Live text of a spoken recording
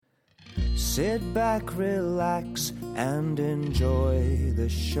Sit back, relax, and enjoy the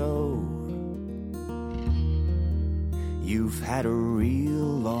show. You've had a real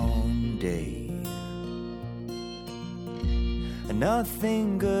long day.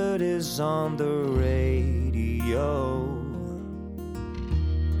 Nothing good is on the radio.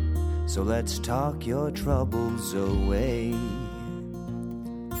 So let's talk your troubles away.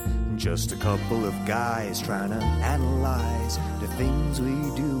 Just a couple of guys trying to analyze the things we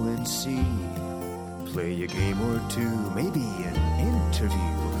do and see. Play a game or two, maybe an interview.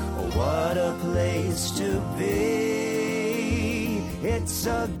 Oh, what a place to be. It's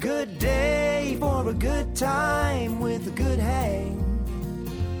a good day for a good time with a good hang.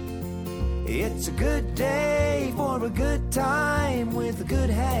 It's a good day for a good time with a good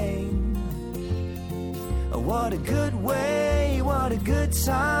hang. What a good way, what a good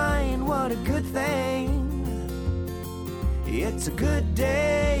sign, what a good thing. It's a good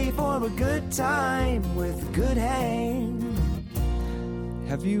day for a good time with a good hang.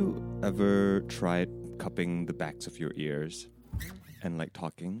 Have you ever tried cupping the backs of your ears and like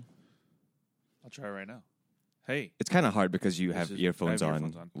talking? I'll try right now. Hey. It's kind of hard because you have earphones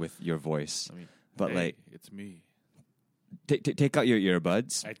on with your voice. I mean, but hey, like, it's me. Take out your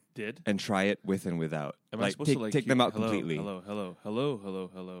earbuds. I did. And try it with and without. Am I supposed to like take them out completely? Hello.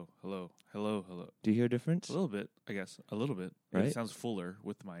 Do you hear a difference? A little bit, I guess. A little bit. Right? It sounds fuller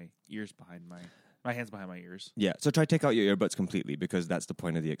with my ears behind my hands behind my ears. Yeah. So try take out your earbuds completely because that's the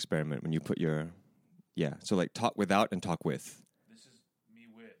point of the experiment when you put your So like talk without and talk with. This is me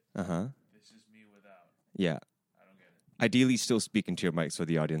with. Uh-huh. This is me without. Yeah. I don't get it. Ideally, still speak into your mic so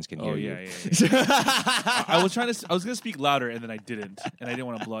the audience can hear you. I was gonna speak louder and then I didn't, and I didn't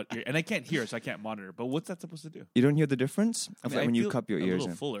want to blow out your, and I can't hear, so I can't monitor. But what's that supposed to do? You don't hear the difference I mean, like I when you feel cup your a ears.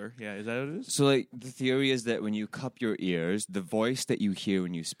 little fuller. Yeah, is that what it is? So like the theory is that when you cup your ears, the voice that you hear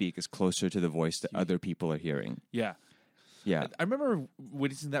when you speak is closer to the voice that other people are hearing. Yeah. Yeah. I remember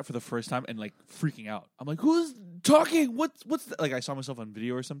witnessing that for the first time and like freaking out. I'm like, who's talking? What's that? Like I saw myself on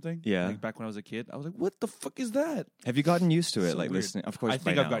video or something. Yeah. Like back when I was a kid, I was like, what the fuck is that? Have you gotten used to it? So like weird. listening, of course. I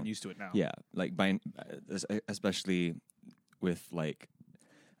think I've gotten used to it now. Yeah, like especially with like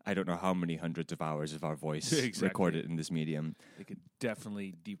I don't know how many hundreds of hours of our voice Exactly. recorded in this medium. They could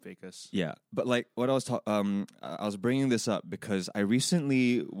definitely deepfake us. Yeah, but like what I was bringing this up because I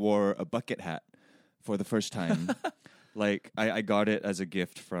recently wore a bucket hat for the first time. Like I got it as a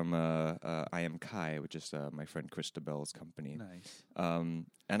gift from I Am Kai, which is my friend Christabel's company. Nice.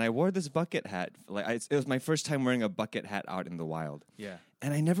 And I wore this bucket hat. Like it was my first time wearing a bucket hat out in the wild. Yeah.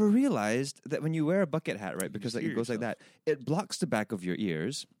 And I never realized that when you wear a bucket hat, right, because like, hear it goes like yourself. that, it blocks the back of your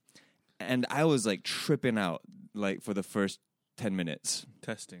ears. And I was like tripping out like for the first 10 minutes.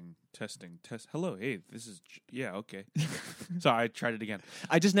 Testing. Hello, hey, this is okay. Sorry, I tried it again.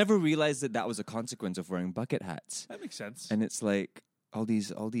 I just never realized that was a consequence of wearing bucket hats. That makes sense. And it's like all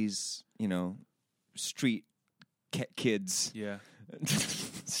these, street kids. Yeah.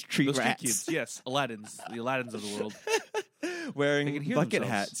 Street Those rats. street kids, yes, the Aladdins of the world. Wearing They can hear bucket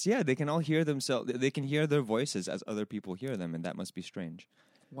themselves. hats. Yeah, they can all hear themselves. They can hear their voices as other people hear them, and that must be strange.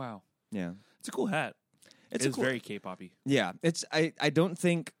 Wow, Yeah. it's a cool hat. It's It's cool- very K-poppy. Yeah, it's I don't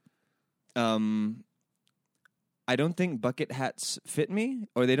think I don't think bucket hats fit me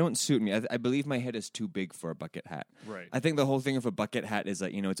or they don't suit me. I believe my head is too big for a bucket hat. Right. I think the whole thing of a bucket hat is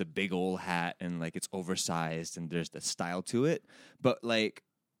like, it's a big old hat and like it's oversized and there's the style to it. But like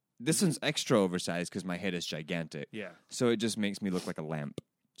this one's extra oversized because my head is gigantic. Yeah. So it just makes me look like a lamp.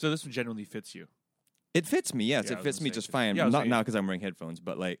 So this one genuinely fits you. It fits me, yes. Yeah, I It was fits gonna me say just it fits- fine. yeah, I was Not saying- now because I'm wearing headphones,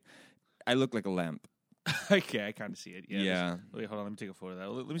 but like I look like a lamp. Okay, I kind of see it. Yeah. Yeah. Wait, hold on. Let me take a photo of that.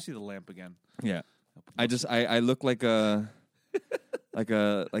 Let me see the lamp again. Yeah. I look like a like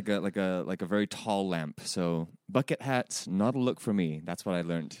a very tall lamp. So bucket hats, not a look for me. That's what I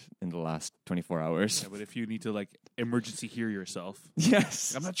learned in the last 24 hours. Yeah, but if you need to like emergency hear yourself,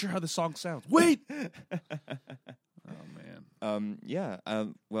 Yes. I'm not sure how the song sounds. Wait. Oh man. Yeah.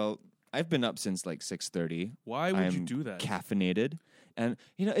 Well, I've been up since like 6:30. Why would you I'm do that? Caffeinated. And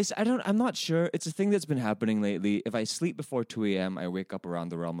I'm not sure. It's a thing that's been happening lately. If I sleep before 2 a.m., I wake up around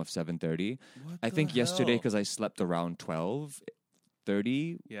the realm of 7:30. I think yesterday because I slept around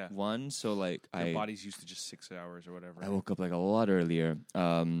 12:30. Yeah. So like Your body's used to just 6 hours or whatever. I woke up like a lot earlier.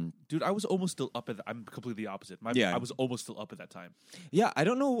 Dude, I was almost still up I'm completely opposite. Yeah. I was almost still up at that time. Yeah, I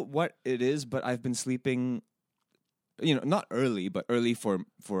don't know what it is, but I've been sleeping, not early, but early for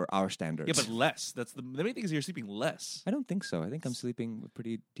our standards. Yeah, but less. That's the main thing is you're sleeping less. I don't think so. I think I'm sleeping a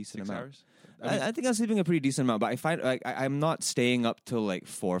pretty decent 6 amount. hours? I think I'm sleeping a pretty decent amount, but I find like I'm not staying up till like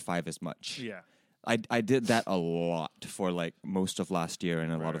 4 or 5 as much. Yeah. I did that a lot for like most of last year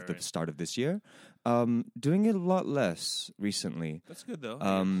and a lot of the start of this year. Doing it a lot less recently. That's good though.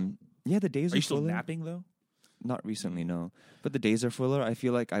 Yeah, the days Are you still fuller. napping though? Not recently, no. But the days are fuller. I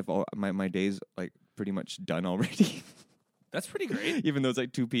feel like my days like pretty much done already. That's pretty great. Even though it's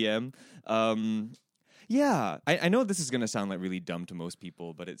like 2 p.m. Yeah, I know this is going to sound like really dumb to most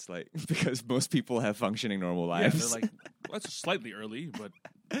people, but it's like because most people have functioning normal Yeah, lives. they're like, well, that's slightly early, but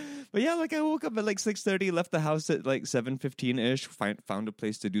But yeah, like I woke up at like 6:30, left the house at like 7:15-ish, found a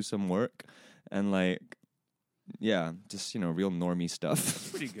place to do some work, and like, yeah, just, real normie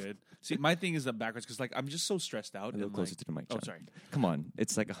stuff. pretty good. See, my thing is backwards because like I'm just so stressed out. A little and, closer like, to the mic. Oh, John. sorry. Come on,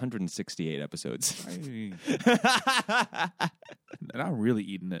 it's like 168 episodes. And I'm really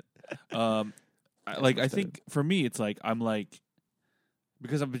eating it. I think for me, it's like I'm like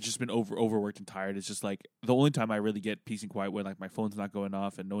because I've just been overworked and tired. It's just like the only time I really get peace and quiet when like my phone's not going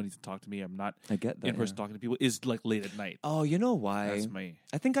off and no one needs to talk to me. I'm not I get that. in person talking to people is like late at night. Oh, you know why? That's my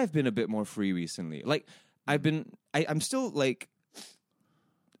I think I've been a bit more free recently. Like I'm still like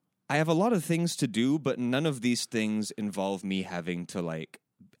I have a lot of things to do, but none of these things involve me having to like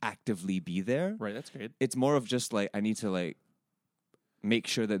actively be there. right. That's great. It's more of just like I need to like make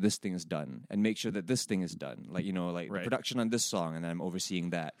sure that this thing is done and make sure that this thing is done. Like, like Right. the production on this song and I'm overseeing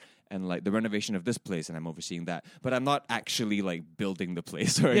that. And like the renovation of this place and I'm overseeing that. But I'm not actually like building the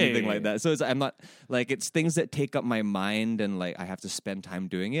place or anything like that. So I'm not like it's things that take up my mind and like I have to spend time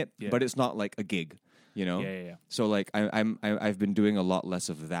doing it. Yeah. But it's not like a gig, Yeah. So like I've been doing a lot less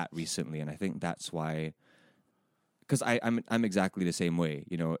of that recently, and I think that's why. Because I'm exactly the same way.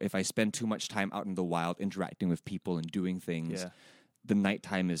 If I spend too much time out in the wild interacting with people and doing things, Yeah. the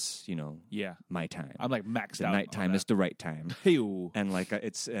nighttime is Yeah. my time. I'm like maxed The out. nighttime is the right time, Hey-o. and like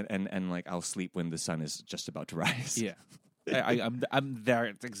it's and like I'll sleep when the sun is just about to rise. Yeah. I'm there.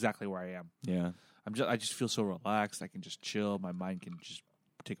 It's exactly where I am. Yeah. I just feel so relaxed. I can just chill. My mind can just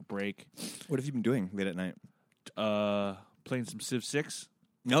take a break. What have you been doing late at night? Playing some Civ 6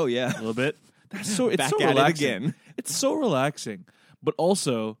 Oh yeah, a little bit. It's back so at relaxing. it again. It's so relaxing. But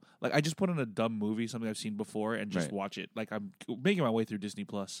also, like I just put on a dumb movie, something I've seen before, and just Right. watch it. Like I'm making my way through Disney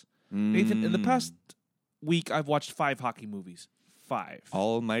Plus. Nathan, in the past week, I've watched 5 hockey movies. 5.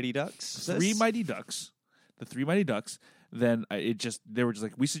 Almighty Ducks. 3 Mighty Ducks. The 3 Mighty Ducks. Then they were just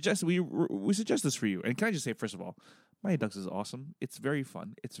like, we suggest this for you. And can I just say, first of all, Mighty Ducks is awesome. It's very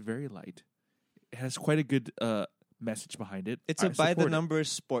fun. It's very light. It has quite a good message behind it. It's a by the numbers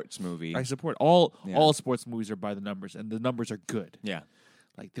sports movie. I support all Yeah. sports movies are by the numbers, and the numbers are good. Yeah.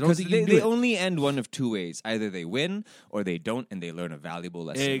 Like they don't Because think you can do they it. only end one of two ways. Either they win or they don't, and they learn a valuable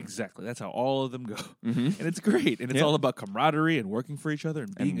lesson. Exactly. That's how all of them go. And it's great. And it's Yeah. all about camaraderie and working for each other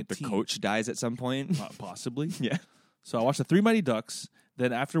and being And a the team. coach dies at some point. Possibly. Yeah. So I watched the 3 Mighty Ducks.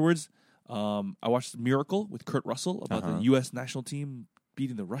 Then afterwards, I watched Miracle with Kurt Russell about the U.S. national team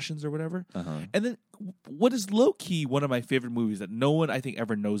beating the Russians or whatever. And then what is low-key one of my favorite movies that no one, I think,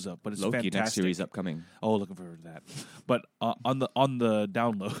 ever knows of, but it's Loki fantastic. next series upcoming. Oh, looking forward to that. But on the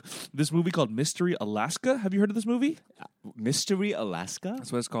down low, this movie called Mystery Alaska. Have you heard of this movie? Mystery Alaska?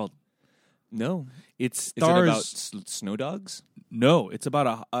 That's what it's called. No. It Is stars it about snow dogs? No, it's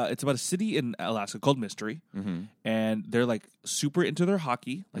about a city in Alaska called Mystery, and they're like super into their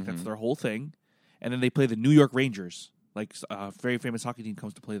hockey, like that's their whole thing, and then they play the New York Rangers, like a very famous hockey team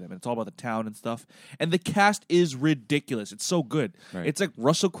comes to play them, and it's all about the town and stuff, and the cast is ridiculous. It's so good. Right. It's like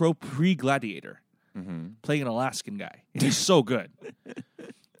Russell Crowe pre-Gladiator, playing an Alaskan guy. He's so good.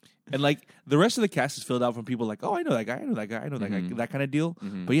 And like the rest of the cast is filled out from people like, oh, I know that guy, I know that guy, I know that guy, that kind of deal.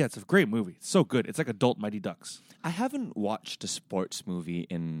 But yeah, it's a great movie. It's so good. It's like adult Mighty Ducks. I haven't watched a sports movie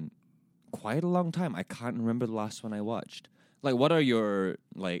in quite a long time. I can't remember the last one I watched. Like, what are your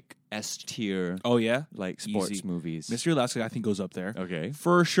like S tier Oh yeah, like sports Easy. movies? Mystery Alaska I think goes up there. Okay.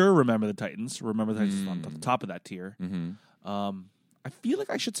 For sure. Remember the Titans. Remember the Titans is on the top of that tier. I feel like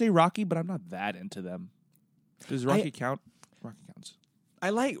I should say Rocky, but I'm not that into them. Does Rocky count? Rocky counts. I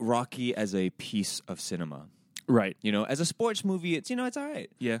like Rocky as a piece of cinema. Right. As a sports movie, it's it's all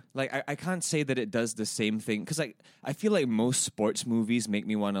right. Yeah. Like I can't say that it does the same thing because I feel like most sports movies make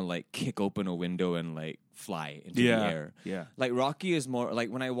me want to like kick open a window and like fly into the air. Yeah. Like Rocky is more like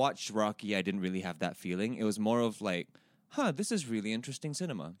when I watched Rocky, I didn't really have that feeling. It was more of like, this is really interesting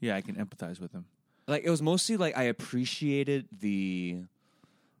cinema. Yeah, I can empathize with him. Like it was mostly like I appreciated the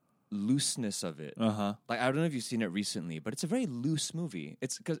looseness of it. Uh-huh. Like, I don't know if you've seen it recently, but it's a very loose movie.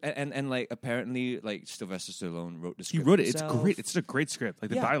 It's because and like apparently like Sylvester Stallone wrote the He script. wrote it. It's himself. great. It's a great script. Like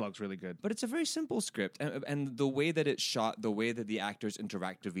the Yeah. dialogue's really good. But it's a very simple script, and the way that it's shot, the way that the actors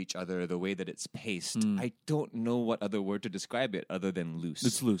interact with each other, the way that it's paced, I don't know what other word to describe it other than loose.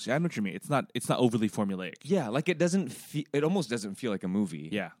 It's loose. Yeah, I know what you mean. It's not overly formulaic. Yeah, like it almost doesn't feel like a movie.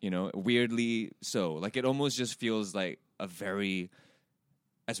 Yeah. You know, weirdly so. Like it almost just feels like a very,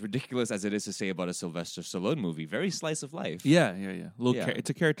 as ridiculous as it is to say about a Sylvester Stallone movie, very slice of life. Yeah. Yeah. It's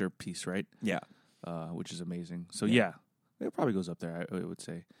a character piece, right? Yeah. Which is amazing. So yeah, it probably goes up there. I would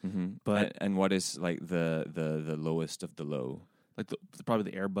say, but And what is like the lowest of the low? like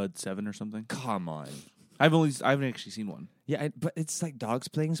probably the Airbud 7 or something. Come on. I haven't actually seen one. Yeah, but it's like dogs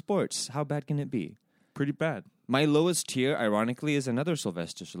playing sports. How bad can it be? Pretty bad. My lowest tier, ironically, is another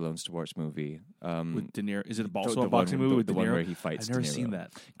Sylvester Stallone sports movie. With De Niro. Is it the also a one boxing movie with the De one Niro? where he fights I've never De Niro. seen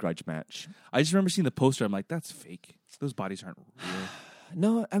that. Grudge Match. I just remember seeing the poster. I'm like, that's fake. Those bodies aren't real.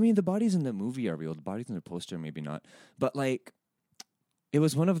 No, I mean the bodies in the movie are real. The bodies in the poster maybe not. But like, it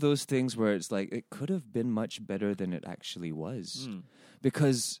was one of those things where it's like it could have been much better than it actually was,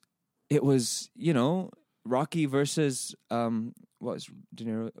 because it was, you know, Rocky versus what was De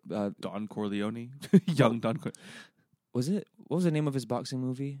Niro? Don Corleone, young Don. Was it? What was the name of his boxing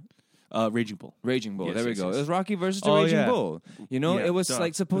movie? Raging Bull. Raging Bull. Yes, There we yes, go. yes. It was Rocky versus the Oh, Raging yeah. Bull. You know, Yeah, it was duh.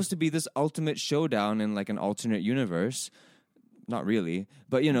 like supposed to be this ultimate showdown in like an alternate universe. Not really,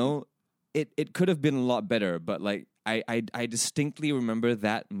 but you know, it could have been a lot better. But like, I distinctly remember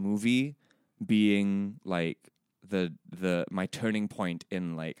that movie being like my turning point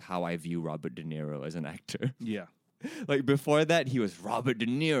in like how I view Robert De Niro as an actor. Yeah. Like before that, he was Robert De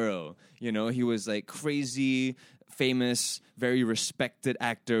Niro. You know, he was like crazy, famous, very respected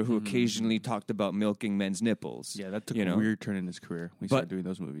actor who occasionally talked about milking men's nipples. Yeah, that took you a know? weird turn in his career when he started doing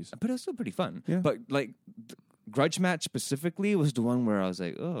those movies. But it was still pretty fun. Yeah. But like, Grudge Match specifically was the one where I was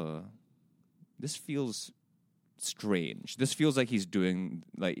like, oh, this feels strange. This feels like he's doing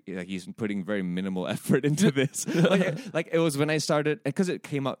like he's putting very minimal effort into this. like it was when I started, because it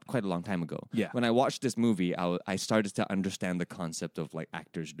came out quite a long time ago. Yeah. When I watched this movie, I started to understand the concept of like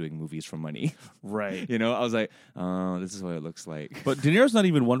actors doing movies for money. Right. You know, I was like, oh, this is what it looks like. But De Niro's not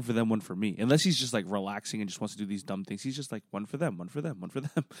even one for them, one for me. Unless he's just like relaxing and just wants to do these dumb things. He's just like one for them, one for them, one for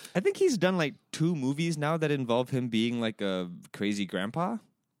them. I think he's done like 2 movies now that involve him being like a crazy grandpa.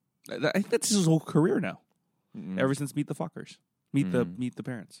 I think that's his whole career now. Ever since Meet the Fockers. Meet the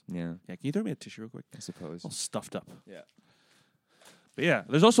parents. Yeah, Yeah, can you throw me a tissue real quick? I suppose. All stuffed up. Yeah. But yeah,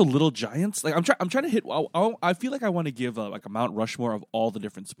 there's also Little Giants. Like I'm trying to hit. I feel like I want to give like a Mount Rushmore of all the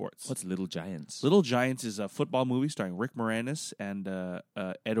different sports. What's Little Giants? Little Giants is a football movie starring Rick Moranis and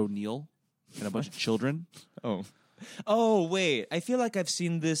Ed O'Neill and a bunch of children. Oh, wait. I feel like I've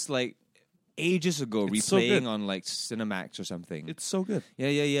seen this like ages ago, It's so replaying good. on like Cinemax or something. It's so good.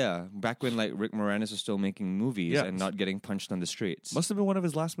 Yeah. Back when like Rick Moranis was still making movies Yeah. and not getting punched on the streets. Must have been one of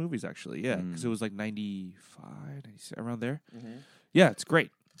his last movies, actually. Yeah, because it was like 95, 96, around there. Yeah, it's great.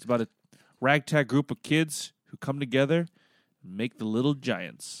 It's about a ragtag group of kids who come together and make the Little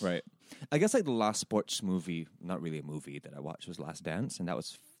Giants. Right. I guess like the last sports movie, not really a movie that I watched, was Last Dance, and that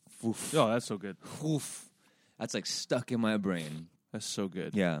was oof. Oh, that's so good. Oof. That's like stuck in my brain. That's so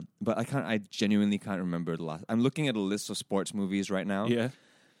good. Yeah, but I genuinely can't remember the last. I'm looking at a list of sports movies right now. Yeah,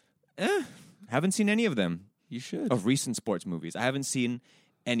 Haven't seen any of them. you should. Of recent sports movies. I haven't seen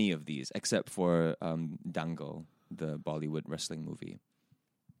any of these except for Dangal, the Bollywood wrestling movie.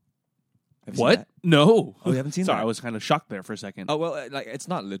 Have you seen What? that? No. Oh, you haven't seen Sorry, that? I was kind of shocked there for a second. Oh well, like it's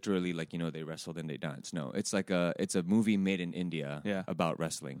not literally like, you know, they wrestled and they dance. No, it's like it's a movie made in India Yeah. about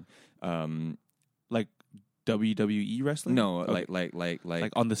wrestling. Like WWE wrestling? No, Okay.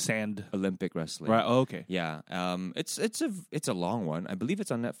 like on the sand. Olympic wrestling. Right. Oh, okay. Yeah. It's a long one. I believe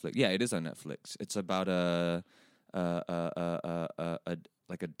it's on Netflix. Yeah, it is on Netflix. It's about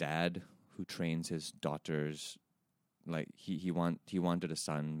like a dad who trains his daughters. Like he wanted a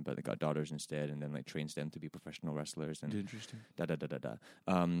son, but they got daughters instead, and then like trains them to be professional wrestlers and Interesting.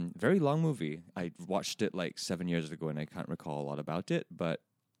 Very long movie. I watched it like 7 years ago, and I can't recall a lot about it, but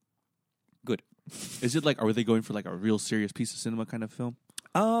good. Is it like, are they going for like a real serious piece of cinema kind of film?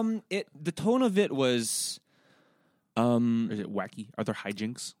 The tone of it was, Or is it wacky? Are there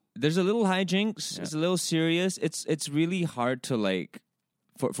hijinks? there's a little hijinks. Yeah. It's a little serious. It's really hard to like,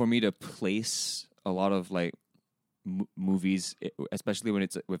 for me to place a lot of like movies, especially when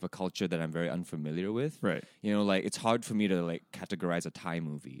it's with a culture that I'm very unfamiliar with. Right. You know, like it's hard for me to like categorize a Thai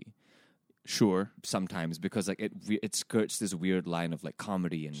movie. Sure. sometimes because like it skirts this weird line of like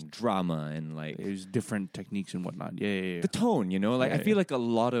comedy and drama and like There's different techniques and whatnot. Yeah. the tone, you know? Like Yeah, I feel like a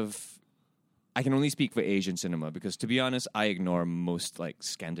lot of I can only speak for Asian cinema because to be honest, I ignore most like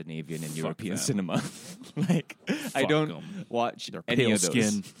Scandinavian and European them. cinema. Like I Fuck don't 'em. watch Their any pale of those.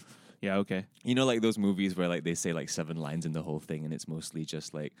 skin. Yeah, okay. You know, like those movies where like they say like 7 lines in the whole thing, and it's mostly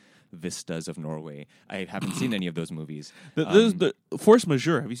just like vistas of Norway. I haven't seen any of those movies. The Force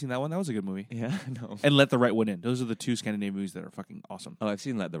Majeure. Have you seen that one? That was a good movie. Yeah, no. And Let the Right One In. Those are the 2 Scandinavian movies that are fucking awesome. Oh, I've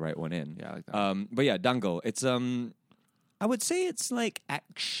seen Let the Right One In. Yeah, I like that. But yeah, Dango. It's I would say it's like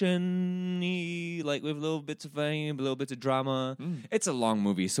action-y, like with little bits of funny, little bits of drama. It's a long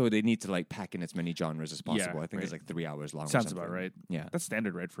movie, so they need to like pack in as many genres as possible. I think it's like 3 hours long. or Sounds something. about right. Yeah, That's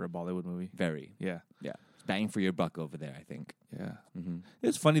standard, right, for a Bollywood movie? very. Yeah. Yeah, bang for your buck over there. I think. Yeah.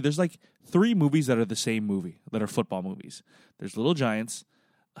 It's funny. There's like 3 movies that are the same movie, that are football movies. There's Little Giants.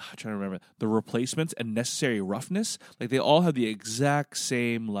 I'm trying to remember. The Replacements and Necessary Roughness. Like, they all have the exact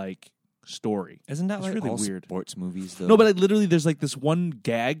same, like, story. Isn't that It's like really all weird. sports movies though? No, but like, literally, there's like this one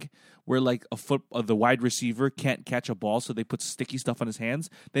gag where like the wide receiver can't catch a ball, so they put sticky stuff on his hands.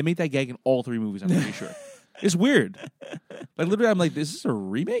 They made that gag in all 3 movies. I'm pretty sure. It's weird. Like literally, I'm like, is this a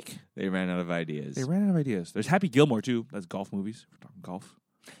remake? they ran out of ideas. They ran out of ideas. There's Happy Gilmore too. That's golf movies. We're talking golf.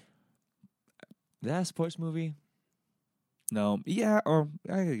 Is that a sports movie? No, yeah, or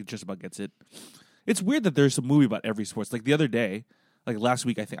I just about gets it. It's weird that there's a movie about every sports. Like the other day, like last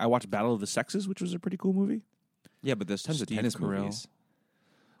week, I think I watched Battle of the Sexes, which was a pretty cool movie. Yeah, but there's tons Steve of tennis Carell. movies.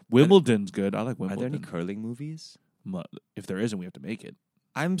 Wimbledon's good. I like Are there any Wimbledon. curling movies? If there isn't, we have to make it.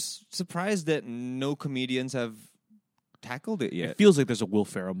 I'm surprised that no comedians have tackled it yet. It feels like there's a Will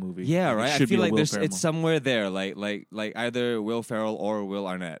Ferrell movie. Yeah, Like, it right. I should be feel a like Will there's Ferrell it's movie. somewhere there, like either Will Ferrell or Will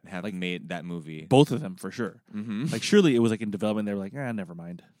Arnett have made that movie. Both of them for sure. Mm-hmm. Like surely it was like in development. They were like, never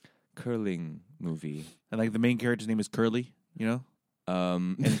mind. Curling movie. And like the main character's name is Curly. You know,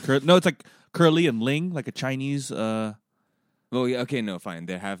 And and no, it's like Curly and Ling, like a Chinese well, yeah, okay, no, fine.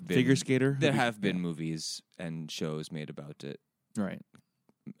 There have been figure skater. There have been movies and shows made about it. right,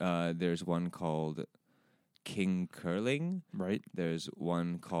 There's one called King Curling. right. There's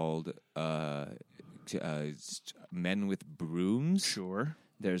one called Men with Brooms. Sure.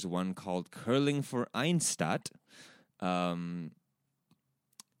 There's one called Curling for Einstadt.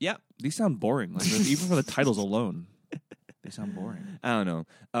 Yeah, These sound boring. Like even for the titles alone, they sound boring. I don't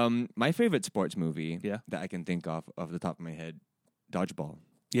know. My favorite sports movie Yeah. that I can think of off the top of my head, Dodgeball.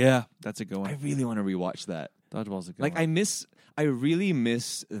 Yeah, that's a good one. I really want to rewatch that. Dodgeball's a good Like one. I really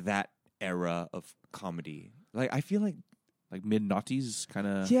miss that era of comedy. Like I feel like Like mid noughties kind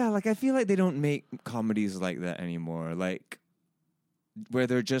of. yeah, like I feel like they don't make comedies like that anymore. Like where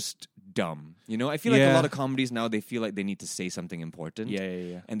they're just dumb. You know, I feel like a Yeah. lot of comedies now they feel like they need to say something important.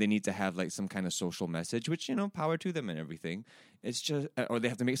 Yeah. And they need to have like some kind of social message, which you know, power to them and everything. It's just, or they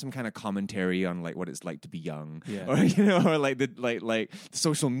have to make some kind of commentary on like what it's like to be young, Yeah. or you know, or like the like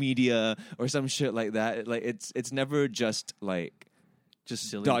social media or some shit like that. Like it's never just like Just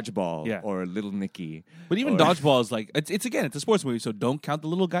silly. Dodgeball Yeah. or Little Nicky. But even or- Dodgeball is like it's again it's a sports movie, so don't count the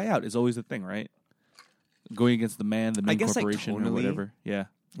little guy out. Is always the thing, right? Going against the main guess, like, corporation or tonally- whatever. Yeah.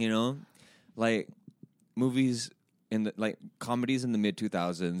 You know, like movies in the like comedies in the mid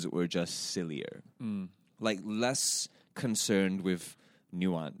 2000s were just sillier, like less concerned with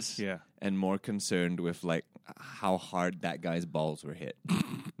nuance, Yeah. and more concerned with like how hard that guy's balls were hit.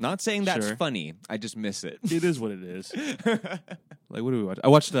 Not saying that's Sure. funny. I just miss it. It is what it is. Like, what do we watch? I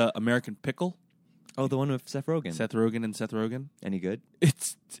watched American Pickle. Oh, the one with Seth Rogen. Seth Rogen. Any good?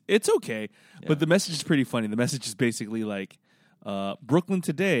 It's okay, but the message is pretty funny. The message is basically like Brooklyn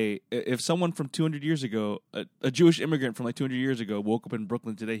today. If someone from 200 years ago, a Jewish immigrant from like 200 years ago, woke up in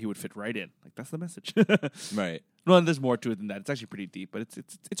Brooklyn today, he would fit right in. Like that's the message. Right. No, and there's more to it than that. It's actually pretty deep, but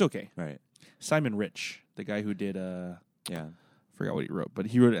it's okay. Right. Simon Rich, the guy who did Yeah. forgot what he wrote, but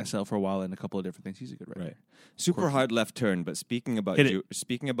he wrote SL for a while and a couple of different things. He's a good writer. Right. Super hard left turn. But speaking about Hit it.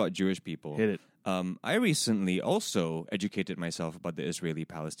 speaking about Jewish people, Hit it. I recently also educated myself about the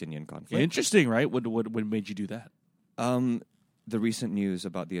Israeli-Palestinian conflict. Interesting, right? What made you do that? The recent news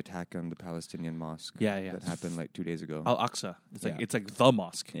about the attack on the Palestinian mosque. Yeah. That happened like 2 days ago. Al Aqsa. Yeah. It's like the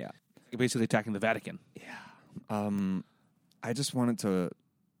mosque. Yeah. Basically attacking the Vatican. I just wanted to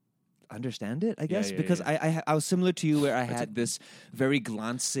understand it, I guess, yeah, because yeah. I was similar to you where I had this very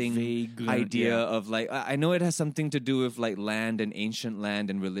glancing Vague, idea yeah. of like, I know it has something to do with like land and ancient land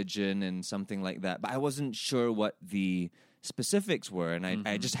and religion and something like that, but I wasn't sure what the specifics were, and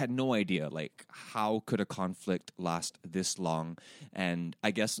I just had no idea like how could a conflict last this long. And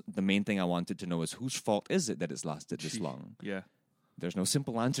I guess the main thing I wanted to know is whose fault is it that it's lasted this long. Yeah. there's no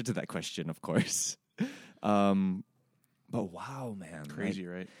simple answer to that question, of course. But wow, man, Crazy,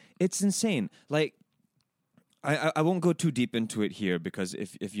 right? It's insane. Like, I won't go too deep into it here because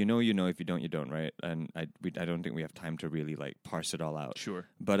if you know, you know. If you don't, you don't, right? And I don't think we have time to really like parse it all out. Sure.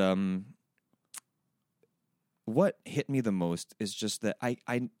 But what hit me the most is just that I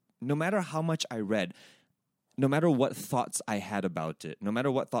no matter how much I read, no matter what thoughts I had about it, no matter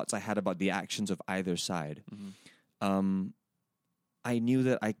what thoughts I had about the actions of either side, I knew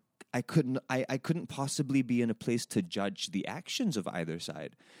that I couldn't possibly be in a place to judge the actions of either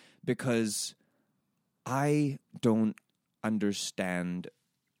side because I don't understand.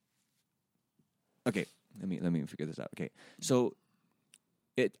 Okay, let me figure this out. Okay, so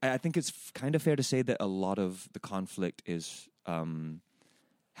I think it's kind of fair to say that a lot of the conflict is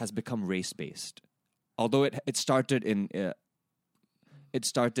has become race based, although it started in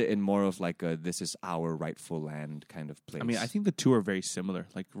more of like a this is our rightful land kind of place. I mean, I think the two are very similar,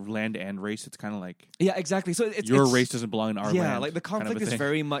 like land and race. It's kind of like exactly. So your race doesn't belong in our land. Yeah, like the conflict kind of is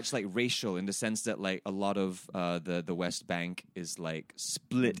very much like racial in the sense that like a lot of the West Bank is like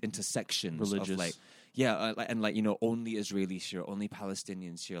split into sections religious. Of like and like only Israelis here, only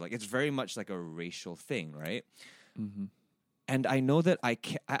Palestinians here. Like it's very much like a racial thing, right? Mm-hmm. And I know that I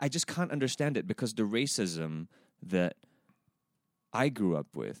just can't understand it because the racism that I grew up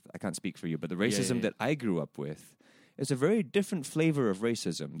with, I can't speak for you, but the racism that I grew up with is a very different flavor of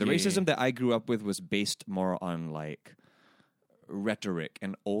racism. The racism that I grew up with was based more on like rhetoric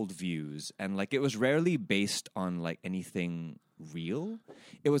and old views, and like it was rarely based on like anything real.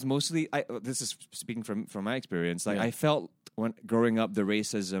 It was mostly this is speaking from my experience. Like I felt when growing up the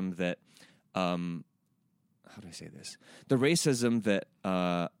racism that how do I say this? The racism that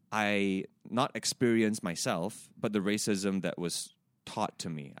I not experienced myself, but the racism that was taught to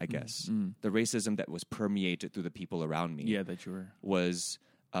me, I guess. The racism that was permeated through the people around me. Yeah, that you were. Was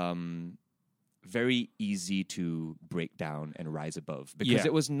very easy to break down and rise above because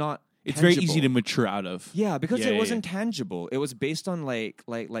it was not. It's tangible. very easy to mature out of. Yeah, because it wasn't tangible. It was based on like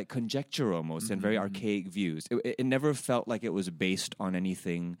conjecture almost and very archaic views. It never felt like it was based on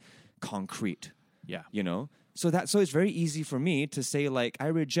anything concrete. Yeah, So it's very easy for me to say like I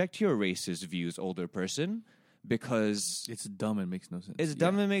reject your racist views, older person, because it's dumb and makes no sense. It's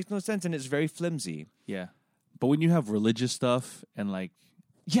dumb and makes no sense, and it's very flimsy. Yeah, but when you have religious stuff and like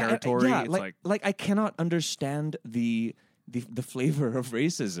territory, it's like I cannot understand the flavor of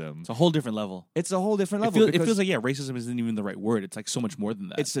racism. It's a whole different level. It's a whole different level. It feels like racism isn't even the right word. It's like so much more than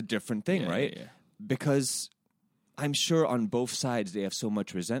that. It's a different thing, right? Yeah. Because I'm sure on both sides they have so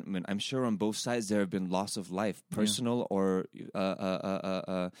much resentment. I'm sure on both sides there have been loss of life, personal or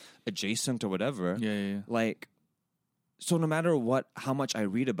adjacent or whatever. Yeah. Like, so no matter how much I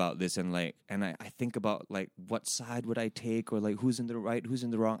read about this and I think about like what side would I take or like who's in the right, who's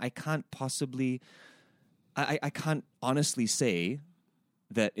in the wrong, I can't honestly say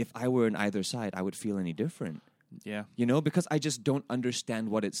that if I were on either side, I would feel any different. Yeah. Because I just don't understand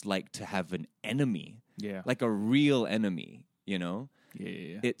what it's like to have an enemy. Yeah. Like a real enemy, Yeah.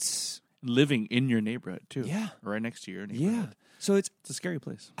 It's living in your neighborhood too. Yeah. Right next to your neighborhood. Yeah. So it's a scary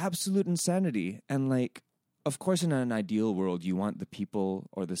place. Absolute insanity. And like, of course, in an ideal world, you want the people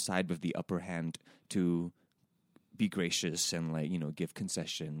or the side with the upper hand to be gracious and like, give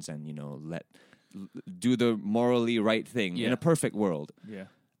concessions and, do the morally right thing in a perfect world. Yeah.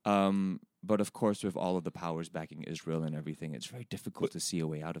 But of course, with all of the powers backing Israel and everything, it's very difficult to see a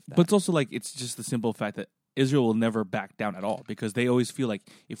way out of that. But it's also like it's just the simple fact that Israel will never back down at all because they always feel like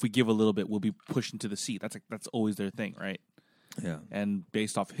if we give a little bit, we'll be pushed into the sea. That's always their thing, right? Yeah. And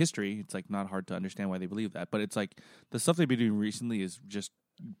based off history, it's like not hard to understand why they believe that. But it's like the stuff they've been doing recently is just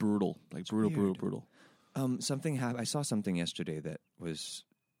brutal, like brutal. Something I saw something yesterday that was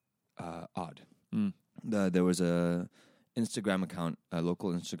odd. There was a Instagram account, a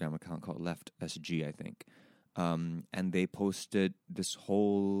local Instagram account called Left SG, I think, and they posted this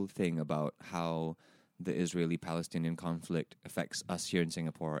whole thing about how the Israeli-Palestinian conflict affects us here in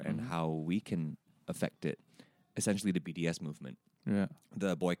Singapore and how we can affect it. Essentially, the BDS movement,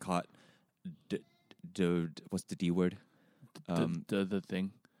 the boycott. What's the D word? The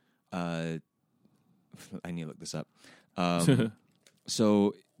thing. I need to look this up.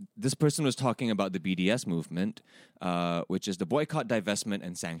 So this person was talking about the BDS movement, which is the boycott, divestment,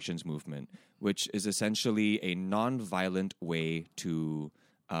 and sanctions movement, which is essentially a non-violent way to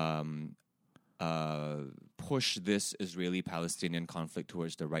push this Israeli-Palestinian conflict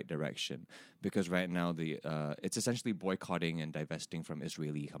towards the right direction. Because right now, it's essentially boycotting and divesting from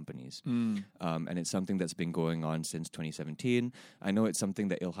Israeli companies. And it's something that's been going on since 2017. I know it's something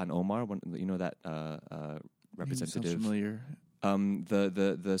that Ilhan Omar, that representative... Sounds familiar.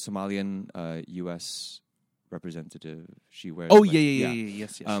 The Somalian U.S. representative, she wears. Oh like,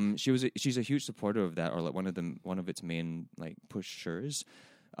 yes. She's a huge supporter of that, or like one of its main like pushers,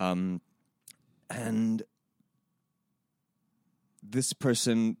 and this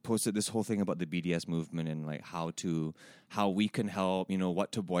person posted this whole thing about the BDS movement and like how we can help,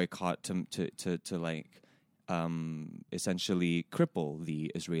 what to boycott to like essentially cripple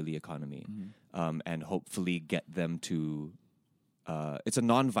the Israeli economy, and hopefully get them to. It's a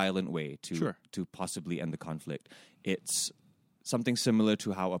non-violent way to possibly end the conflict. It's something similar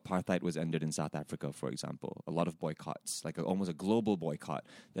to how apartheid was ended in South Africa, for example. A lot of boycotts, like almost a global boycott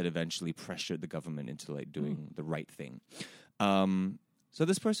that eventually pressured the government into like doing the right thing. So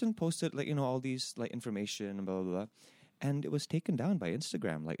this person posted like all these like information and blah blah blah, and it was taken down by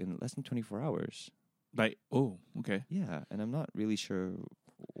Instagram like in less than 24 hours. Okay. Yeah, and I'm not really sure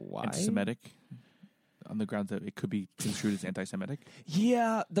why. Anti-Semitic. On the grounds that it could be construed as anti-Semitic.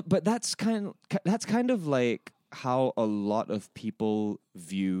 Yeah, but that's kind of like how a lot of people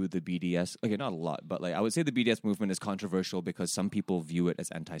view the BDS. Okay, not a lot, but like I would say the BDS movement is controversial because some people view it as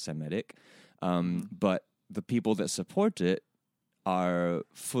anti-Semitic, but the people that support it are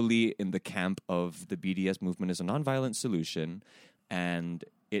fully in the camp of the BDS movement as a nonviolent solution, and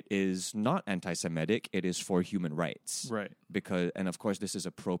it is not anti-Semitic. It is for human rights, right? And of course, this is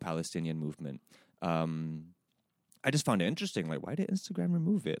a pro-Palestinian movement. I just found it interesting. Like, why did Instagram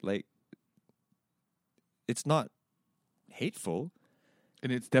remove it? Like, it's not hateful,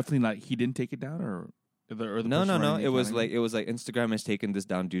 and it's definitely not. He didn't take it down, or the no. It was like Instagram has taken this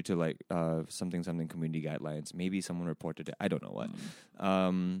down due to like something community guidelines. Maybe someone reported it. I don't know what.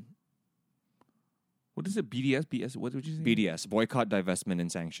 What is it? BDS? What would you say? BDS, boycott, divestment,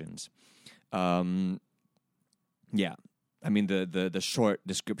 and sanctions. Yeah. I mean, the short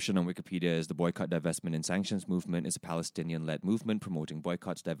description on Wikipedia is the boycott, divestment, and sanctions movement is a Palestinian-led movement promoting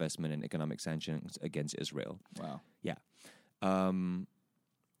boycotts, divestment, and economic sanctions against Israel. Wow. Yeah.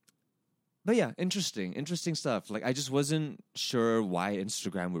 But yeah, interesting stuff. Like, I just wasn't sure why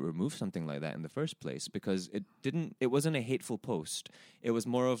Instagram would remove something like that in the first place, because it wasn't a hateful post. It was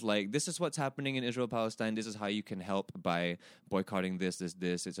more of like, this is what's happening in Israel-Palestine. This is how you can help by boycotting this.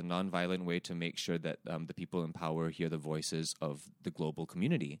 It's a non-violent way to make sure that the people in power hear the voices of the global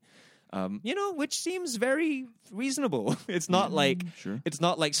community. Which seems very reasonable. It's not like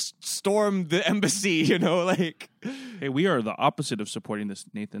storm the embassy, like. Hey, we are the opposite of supporting this,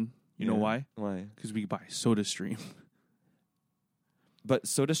 Nathan. You know why? Why? Because we buy SodaStream. But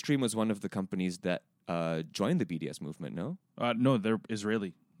SodaStream was one of the companies that joined the BDS movement, no? No, they're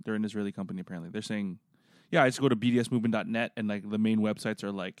Israeli. They're an Israeli company, apparently. They're saying, I just go to bdsmovement.net, and like the main websites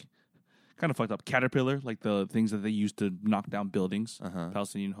are like kind of fucked up. Caterpillar, like the things that they use to knock down buildings,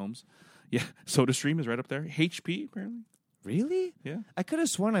 Palestinian homes. Yeah, SodaStream is right up there. HP, apparently. Really? Yeah. I could have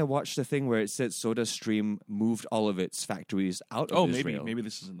sworn I watched the thing where it said SodaStream moved all of its factories out of Israel. Maybe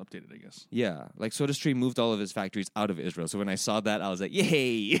this isn't updated, I guess. Yeah, like SodaStream moved all of its factories out of Israel. So when I saw that, I was like,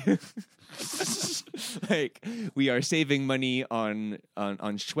 yay! Like, we are saving money on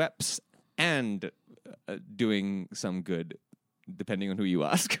Schweppes and doing some good, depending on who you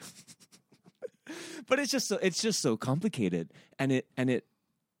ask. But it's just so complicated, and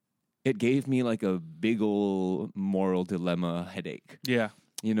it gave me like a big old moral dilemma headache. Yeah.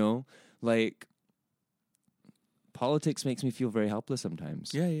 Like politics makes me feel very helpless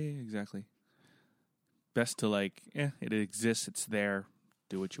sometimes. Yeah, exactly. Best to like, it exists, it's there,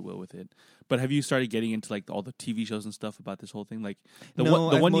 do what you will with it. But have you started getting into like all the TV shows and stuff about this whole thing? Like I've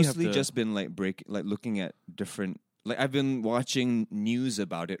mostly just been like looking at different. Like, I've been watching news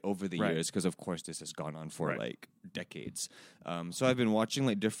about it over the years because, of course, this has gone on for like decades. So I've been watching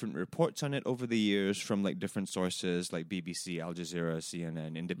like different reports on it over the years from like different sources, like BBC, Al Jazeera,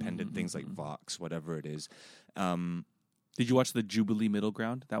 CNN, independent things like Vox, whatever it is. Did you watch the Jubilee Middle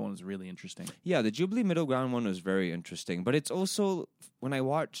Ground? That one was really interesting. Yeah, the Jubilee Middle Ground one was very interesting. But it's also, when I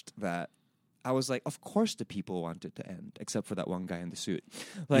watched that, I was like, of course the people want it to end, except for that one guy in the suit.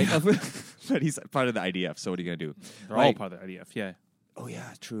 Like, but he's part of the IDF, so what are you going to do? They're all part of the IDF, yeah. Oh,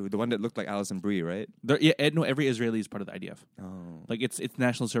 yeah, true. The one that looked like Alison Brie, right? No, every Israeli is part of the IDF. Oh. Like, it's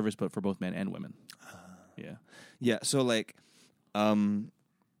national service, but for both men and women. Yeah. Yeah, so, like, of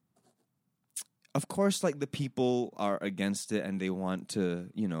course, like, the people are against it, and they want to,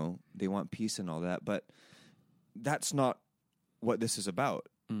 they want peace and all that, but that's not what this is about.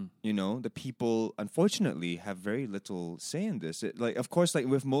 The people, unfortunately, have very little say in this. Of course, like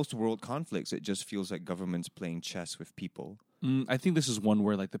with most world conflicts, it just feels like governments playing chess with people. I think this is one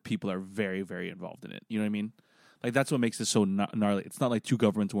where like the people are very, very involved in it. You know what I mean? Like that's what makes this so gnarly. It's not like two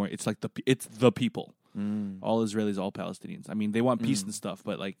governments war. It's like it's the people. All Israelis, all Palestinians. I mean, they want peace and stuff,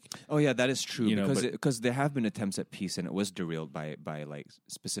 but like, Oh yeah, that is true. You know, Because there have been attempts at peace, and it was derailed by like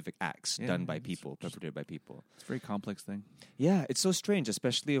specific acts done by people, perpetrated by people. it's a very complex thing. Yeah, it's so strange,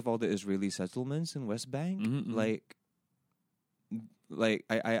 especially of all the Israeli settlements in West Bank. Like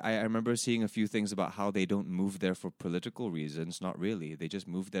I remember seeing a few things about how they don't move there for political reasons. Not really. They just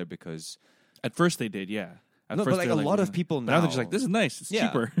move there because At first they did, yeah. At no, first but like they're a lot of people now now they're just like, this is nice. It's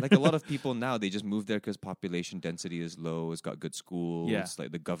cheaper. like a lot of people now, they just move there because population density is low. It's got good schools. Yeah.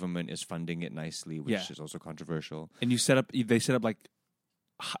 Like the government is funding it nicely, which is also controversial. And they set up like,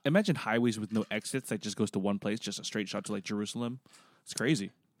 imagine highways with no exits that just goes to one place, just a straight shot to like Jerusalem. It's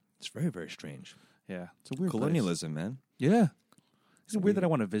crazy. It's very, very strange. Yeah, it's a weird Colonialism, man. place. Yeah, is it weird that I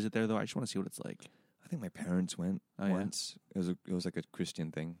want to visit there though? I just want to see what it's like. I think my parents went once. It was like a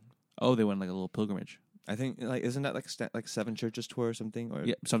Christian thing. Oh, they went like a little pilgrimage. I think like isn't that like 7 churches tour or something? Or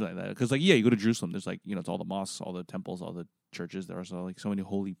Yeah, something like that. Because like, yeah, you go to Jerusalem. There's like, it's all the mosques, all the temples, all the churches. There are so like so many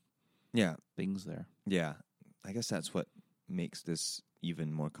holy yeah, things there. yeah. I guess that's what makes this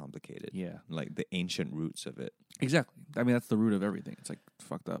even more complicated. Yeah, Like the ancient roots of it. exactly. I mean, that's the root of everything. It's like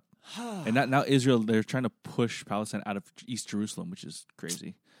fucked up. And now Israel, they're trying to push Palestine out of East Jerusalem, which is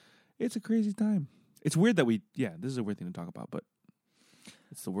crazy. It's a crazy time. It's weird that this is a weird thing to talk about, but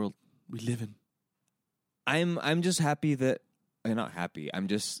it's the world we live in. I'm just happy that I'm not happy. I'm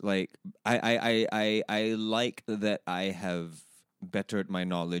just like I like that I have bettered my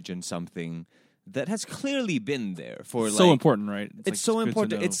knowledge in something that has clearly been there for So like, important, right? It's like, so good to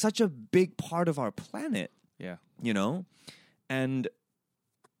important. know. It's such a big part of our planet, Yeah. And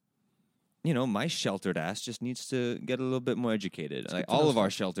my sheltered ass just needs to get a little bit more educated. Like all of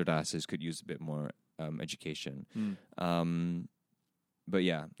our sheltered asses could use a bit more education. But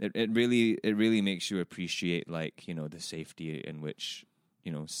yeah, it really makes you appreciate like, the safety in which,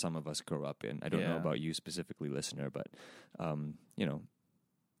 some of us grow up in. I don't know about you specifically, listener, but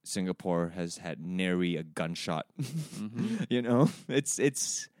Singapore has had nary a gunshot. It's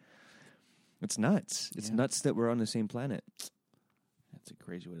nuts. It's nuts that we're on the same planet. That's a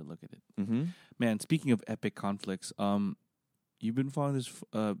crazy way to look at it. Mm-hmm. Man, speaking of epic conflicts, you've been following this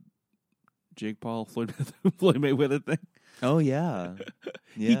Jake Paul Floyd Mayweather thing? Oh yeah.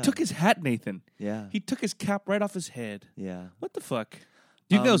 He took his hat, Nathan. Yeah. He took his cap right off his head. Yeah. What the fuck? Do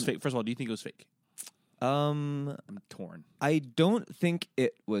you think that was fake? First of all, do you think it was fake? I'm torn. I don't think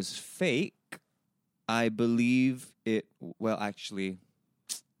it was fake. I believe it. Well, actually,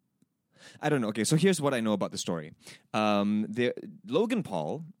 I don't know. Okay, so here's what I know about the story. Logan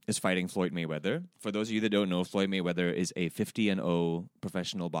Paul is fighting Floyd Mayweather. For those of you that don't know, Floyd Mayweather is a 50-0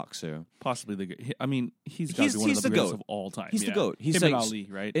 professional boxer. Possibly the GOAT. I mean, he's got to be one of the greatest of all time. He's the GOAT. He's him like, and Ali,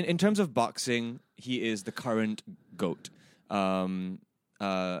 right? In terms of boxing, he is the current GOAT.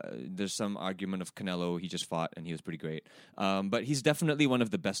 There's some argument of Canelo. He just fought and he was pretty great. But he's definitely one of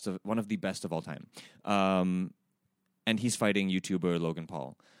the best of all time. And he's fighting YouTuber Logan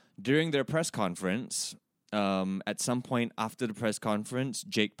Paul. During their press conference, at some point after the press conference,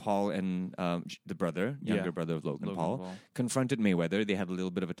 Jake Paul and the younger brother of Logan Paul, confronted Mayweather. They had a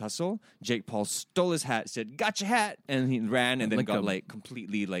little bit of a tussle. Jake Paul stole his hat, said, "Got your hat," and he ran and then got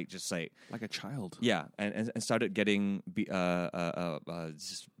completely just like a child. Yeah, and started getting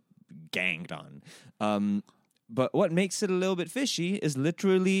just ganged on. But what makes it a little bit fishy is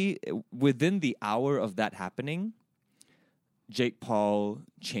literally within the hour of that happening, Jake Paul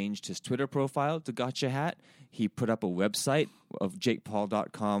changed his Twitter profile to Gotcha Hat. He put up a website of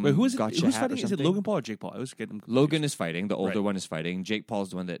jakepaul.com. Wait, who is it? Gotcha Who's hat fighting? Is it Logan Paul or Jake Paul? I always get them confused. Logan is fighting. The older Right. one is fighting. Jake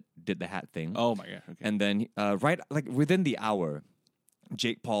Paul's the one that did the hat thing. Oh my god! Okay. And then within the hour,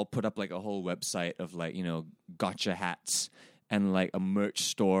 Jake Paul put up like a whole website of Gotcha hats and like a merch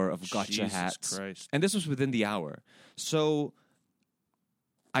store of Gotcha Jesus hats. Christ. And this was within the hour. So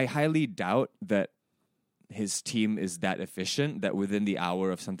I highly doubt that his team is that efficient that within the hour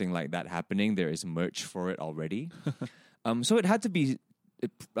of something like that happening, there is merch for it already. So it had to be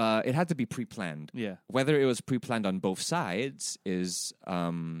pre-planned. Yeah. Whether it was pre-planned on both sides is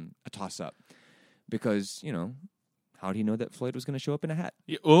a toss-up, because how do you know that Floyd was going to show up in a hat?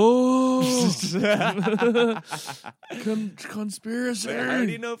 Yeah. Oh, conspiracy! How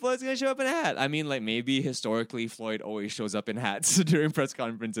do you know Floyd's going to show up in a hat? I mean, like maybe historically Floyd always shows up in hats during press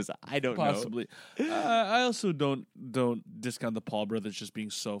conferences. I don't know. Possibly. I also don't discount the Paul brothers just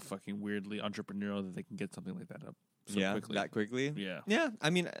being so fucking weirdly entrepreneurial that they can get something like that up so quickly. That quickly? Yeah. Yeah, I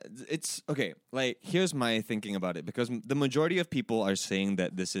mean, it's okay. Like, here's my thinking about it, because the majority of people are saying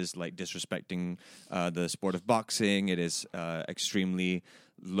that this is like disrespecting the sport of boxing. It is extremely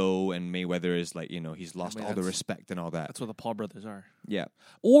low, and Mayweather is like, he's lost all the respect and all that. That's what the Paul brothers are. Yeah.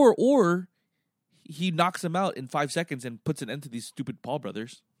 Or he knocks him out in 5 seconds and puts an end to these stupid Paul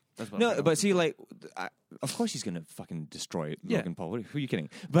brothers. That's what I'm No, talking but about. see, like, of course he's gonna fucking destroy Yeah. Logan Paul. Who are you kidding?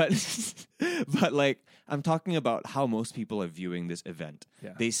 But, but like, I'm talking about how most people are viewing this event.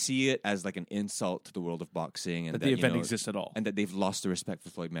 Yeah. They see it as like an insult to the world of boxing, and that the you event know, exists at all. and that they've lost the respect for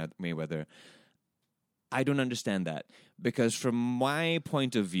Floyd Mayweather. I don't understand that, because from my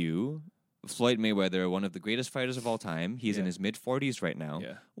point of view, Floyd Mayweather, one of the greatest fighters of all time, he's in Yeah. his mid-40s right now.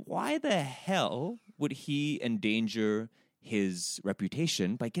 Yeah. Why the hell would he endanger his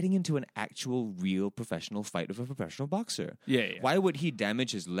reputation by getting into an actual, real professional fight with a professional boxer? Yeah. Why would he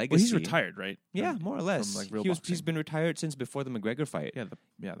damage his legacy? Well, he's retired, right? Yeah, From- more or less. From, like, real He's boxing. been retired since before the McGregor fight. Yeah,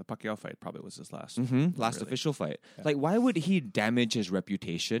 the Pacquiao fight probably was his last. Last really. official fight. Yeah. Like, why would he damage his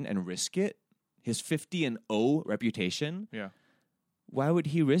reputation and risk it? His 50-0 reputation? Yeah. Why would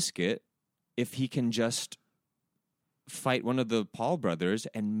he risk it if he can just fight one of the Paul brothers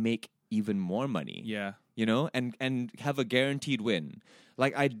and make even more money? Yeah. You know, and have a guaranteed win.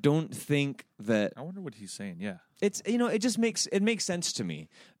 Like, I don't think that I wonder what he's saying. Yeah. it's, you know, it just makes sense to me,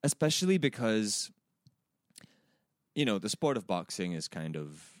 especially because, you know, the sport of boxing is kind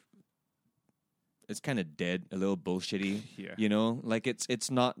of dead, a little bullshitty. Yeah. You know, like it's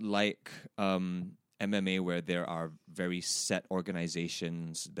not like MMA where there are very set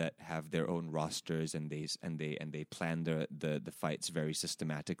organizations that have their own rosters and they plan the fights very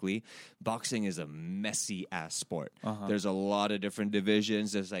systematically. Boxing is a messy ass sport. There's a lot of different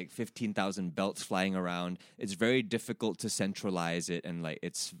divisions. There's like 15,000 belts flying around. It's very difficult to centralize it, and like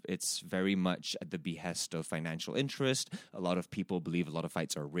it's very much at the behest of financial interest. A lot of people believe a lot of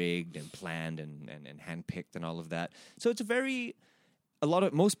fights are rigged and planned and handpicked and all of that. So it's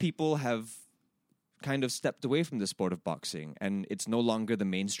most people have kind of stepped away from the sport of boxing, and it's no longer the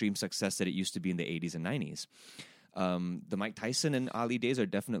mainstream success that it used to be in the 80s and 90s. The Mike Tyson and Ali days are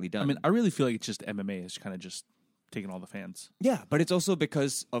definitely done. I mean, I really feel like it's just MMA is kind of just taking all the fans. yeah, but it's also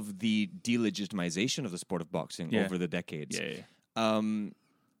because of the delegitimization of the sport of boxing Yeah. over the decades. Yeah.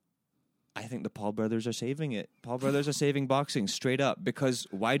 I think the Paul brothers are saving it. Paul brothers are saving boxing straight up, because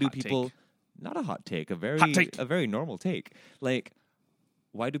why do Hot people... take. Not a hot take, Hot take. a very normal take. Like,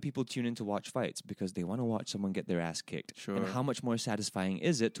 why do people tune in to watch fights? Because they want to watch someone get their ass kicked. Sure. And how much more satisfying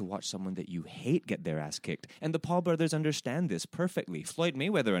is it to watch someone that you hate get their ass kicked? And the Paul brothers understand this perfectly. Floyd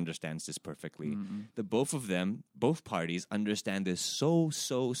Mayweather understands this perfectly. The both parties understand this so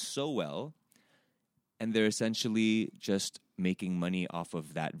well. And they're essentially just making money off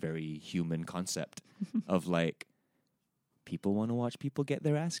of that very human concept of like, people want to watch people get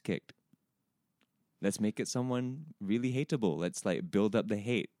their ass kicked. Let's make it someone really hateable. Let's like build up the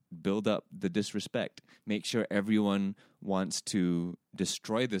hate, build up the disrespect, make sure everyone wants to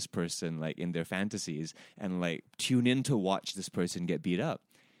destroy this person like in their fantasies and like tune in to watch this person get beat up.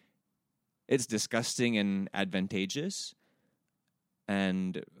 It's disgusting and advantageous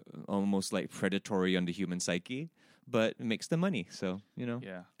and almost like predatory on the human psyche, but it makes the money. So, you know.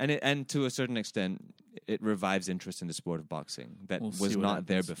 Yeah. And to a certain extent, it revives interest in the sport of boxing that We'll was see what not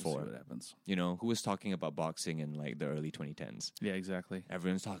there happens. We'll before. see what happens. You know, who was talking about boxing in like the early 2010s? Yeah, exactly.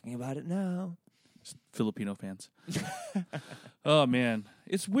 Everyone's talking about it now. Filipino fans. Oh man,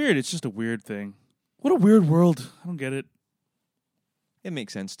 it's weird. It's just a weird thing. What a weird world. I don't get it. It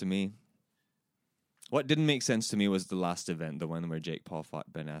makes sense to me. What didn't make sense to me was the last event, the one where Jake Paul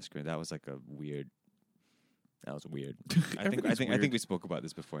fought Ben Askren. That was like a weird. That was weird. I think we spoke about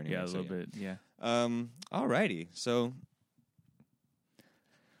this before. Anyway, Yeah, a so little bit. Yeah. Alrighty, so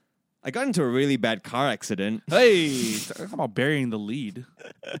I got into a really bad car accident. Hey, talk about burying the lead.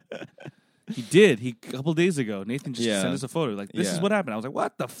 He did. A couple days ago, Nathan just Yeah. sent us a photo. Like, this is Yeah. what happened. I was like,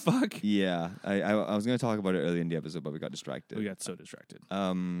 what the fuck? Yeah, I was going to talk about it earlier in the episode, but we got distracted. We got so distracted.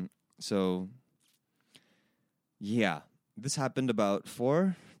 So yeah, this happened about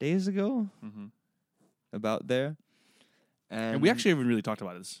 4 days ago. About there, And we actually haven't really talked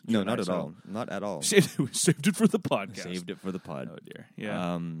about this. no, not at all, not at all. We saved it for the podcast. Saved it for the pod. Oh dear.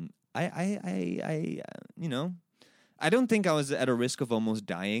 Yeah. I you know, I don't think I was at a risk of almost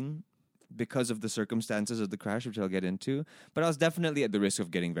dying because of the circumstances of the crash, which I'll get into. But I was definitely at the risk of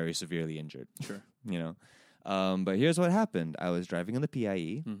getting very severely injured. Sure. You know, but here's what happened. I was driving on the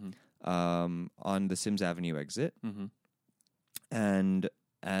PIE, on the Sims Avenue exit, and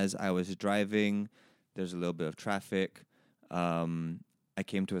as I was driving, there's a little bit of traffic. I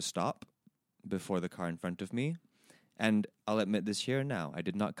came to a stop before the car in front of me. And I'll admit this here now. I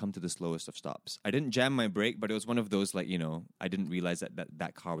did not come to the slowest of stops. I didn't jam my brake, but it was one of those, like, you know, I didn't realize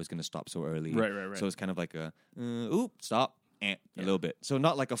that car was going to stop so early. Right. So it's kind of like a, oop, stop, a little bit. So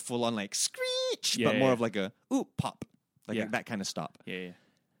not like a full-on, like, screech, but more of like a, oop, pop. Like that kind of stop. Yeah.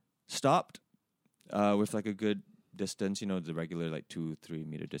 Stopped, with like a good distance, the regular like 2-3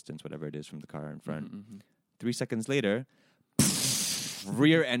 meter distance, whatever it is from the car in front. 3 seconds later,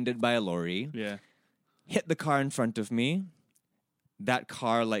 rear-ended by a lorry. Yeah. Hit the car in front of me. That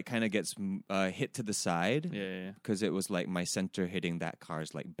car like kind of gets hit to the side. Yeah. Because it was like my center hitting that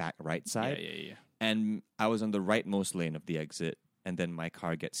car's like back right side. Yeah. And I was on the rightmost lane of the exit, and then my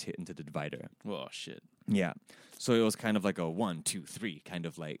car gets hit into the divider. Oh shit. Yeah. So it was kind of like a 1, 2, 3 kind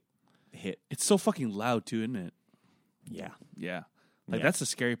of like hit. It's so fucking loud too, isn't it? Yeah. Yeah. Like Yeah. that's the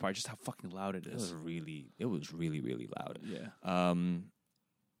scary part, just how fucking loud it It was is. really, really loud. Yeah.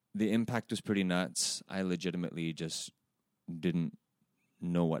 The impact was pretty nuts. I legitimately just didn't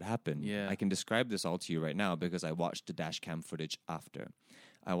know what happened. Yeah. I can describe this all to you right now because I watched the dash cam footage after.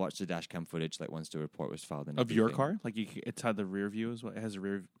 I watched the dash cam footage like once the report was filed. And Of your everything. car? Like it's had the rear view as well. It has a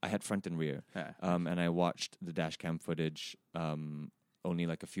rear. I had front and rear. Yeah. And I watched the dash cam footage only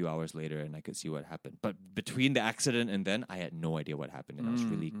like a few hours later, and I could see what happened. But between the accident and then, I had no idea what happened, and I was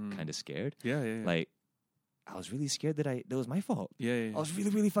really kind of scared. Yeah. Like, I was really scared that was my fault. Yeah. I was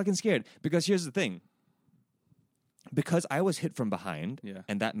really, really fucking scared. Because here's the thing. Because I was hit from behind, Yeah.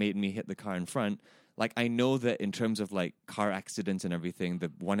 and that made me hit the car in front, like, I know that in terms of, like, car accidents and everything,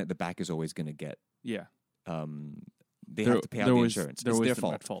 the one at the back is always going to get, Yeah. they have to pay out the insurance. There It's was their the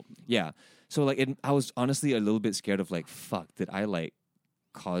fault. fault. Yeah. So, like, I was honestly a little bit scared of, like, fuck, did I, like,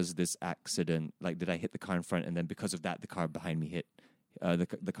 cause this accident? Like, did I hit the car in front, and then because of that, the car behind me hit,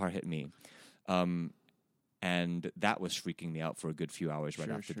 the car hit me. And that was freaking me out for a good few hours right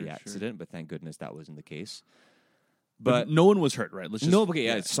after the accident, but thank goodness that wasn't the case. But no one was hurt, right? Let's just, Nobody,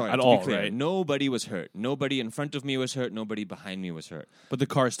 sorry, at to all, be clear, right? nobody was hurt. Nobody in front of me was hurt. Nobody behind me was hurt. But the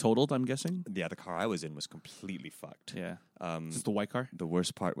car is totaled, I'm guessing. Yeah, the car I was in was completely fucked. Yeah. Is this the white car? The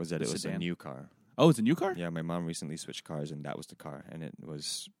worst part was that it was a Sedan? new car. Oh, it's a new car? Yeah, my mom recently switched cars, and that was the car, and it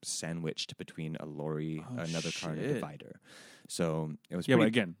was sandwiched between a lorry, another car, and a shit. divider. So it was Yeah, but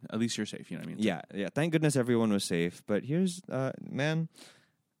pretty. again, at least you're safe. You know what I mean? Yeah. Thank goodness everyone was safe. But here's, man,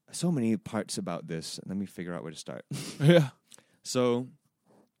 so many parts about this. Let me figure out where to start. Yeah. So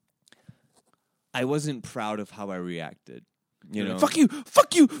I wasn't proud of how I reacted. You know, Fuck you!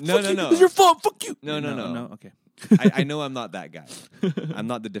 Fuck you! No, fuck no, you. no. It's your fault. Fuck you! No. No. Okay. I know I'm not that guy. I'm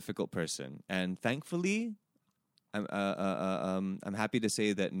not the difficult person, and thankfully, I'm happy to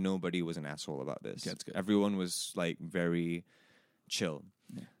say that nobody was an asshole about this. That's good. Everyone was like very chill.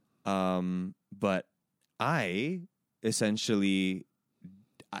 Yeah. But I essentially,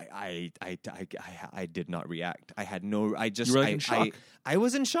 I did not react. I had no. I just. You were like in shock. I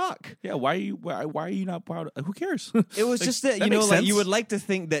was in shock. Yeah. Why are you not proud? Who cares? It was Like, just that, that you know, makes like sense. you would like to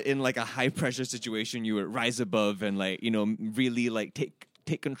think that in like a high pressure situation, you would rise above and like, you know, really like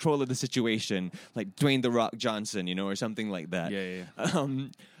take control of the situation, like Dwayne "The Rock" Johnson, you know, or something like that. Yeah.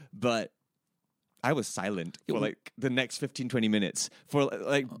 But I was silent for like the next 15-20 minutes. For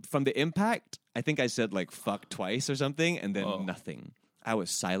like from the impact, I think I said like fuck twice or something, and then nothing. I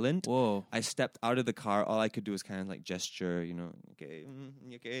was silent. Whoa. I stepped out of the car. All I could do was kind of like gesture, you know, okay,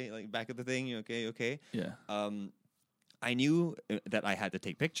 you okay, like back of the thing, you okay. Yeah. I knew that I had to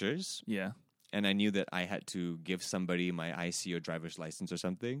take pictures, Yeah. and I knew that I had to give somebody my IC or driver's license or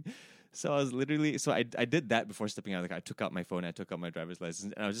something. So I was literally, I did that before stepping out of the car. I took out my phone, I took out my driver's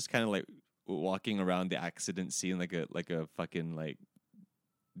license, and I was just kind of like walking around the accident scene like a fucking like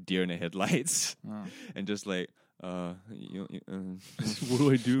deer in the headlights, and just like, What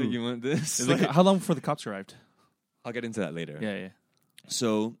do I do? you want this? Like, how long before the cops arrived? I'll get into that later. Yeah.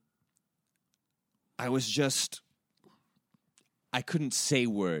 So I was just, I couldn't say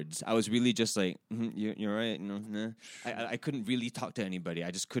words. I was really just like, you're right. No, nah. I couldn't really talk to anybody.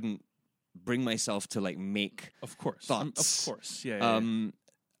 I just couldn't bring myself to like make Of course. thoughts. Of course. Yeah.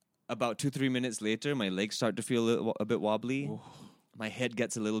 About 2-3 minutes later, my legs start to feel a bit wobbly. My head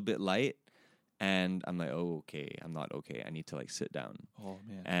gets a little bit light. And I'm like, oh, okay, I'm not okay. I need to like sit down. Oh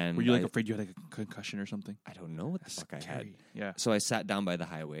man. And were you like afraid you had like a concussion or something? I don't know what the fuck I had. Yeah. So I sat down by the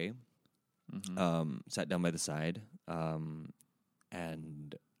highway, Mm-hmm. sat down by the side,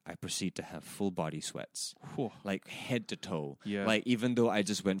 and I proceed to have full body sweats, like head to toe. Yeah. Like even though I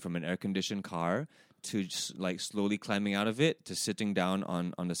just went from an air conditioned car to just like slowly climbing out of it to sitting down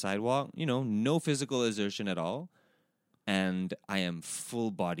on the sidewalk, you know, no physical exertion at all. And I am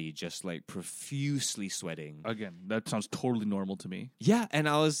full body, just like profusely sweating. Again, that sounds totally normal to me. Yeah, and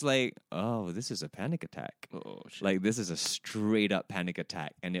I was like, oh, this is a panic attack. Oh shit. Like this is a straight up panic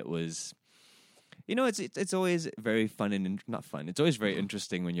attack, and it was, you know, it's always very fun and not fun. It's always very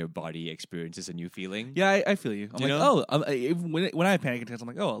interesting when your body experiences a new feeling. Yeah, I feel you. I'm Do you like, know? when I have panic attacks, I'm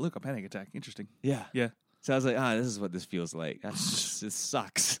like, oh, look, a panic attack. Interesting. Yeah. Yeah. So I was like, this is what this feels like. This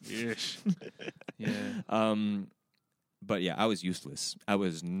sucks. Ish. Yeah. But yeah, I was useless. I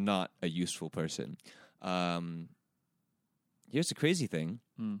was not a useful person. Here's the crazy thing.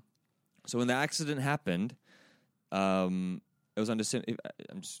 So when the accident happened, it was on the.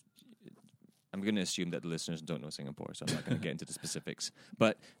 I'm going to assume that the listeners don't know Singapore, so I'm not going to get into the specifics.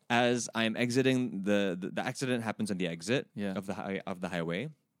 But as I'm exiting, the accident happens on the exit of the highway.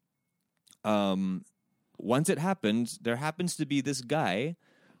 Once it happens, there happens to be this guy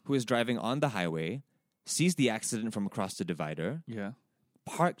who is driving on the highway, sees the accident from across the divider,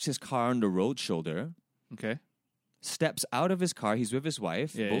 parks his car on the road shoulder, steps out of his car. He's with his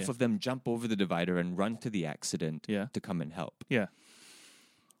wife. Both of them jump over the divider and run to the accident to come and help.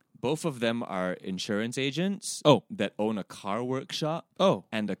 Both of them are insurance agents that own a car workshop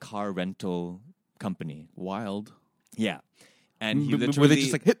and a car rental company. Wild. Yeah. And he were they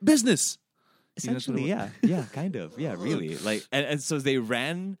just like, hit business? Essentially, yeah, kind of. Yeah, really. Like, and so they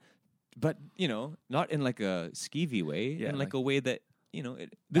ran, but, not in like a skeevy way, in like a way that,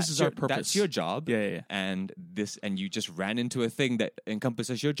 this is our purpose. That's your job. Yeah. And you just ran into a thing that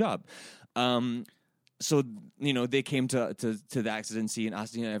encompasses your job. So, they came to the accident scene and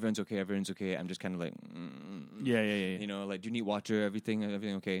asked, everyone's okay. I'm just kind of like, Yeah. Like, do you need water? Everything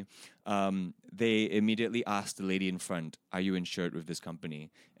okay? They immediately asked the lady in front, are you insured with this company?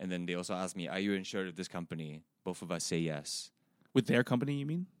 And then they also asked me, are you insured with this company? Both of us say yes. With their company, you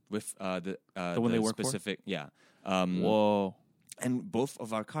mean? With the one they work specific, for? Yeah. Whoa. And both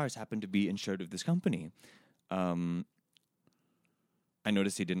of our cars happen to be insured with this company. I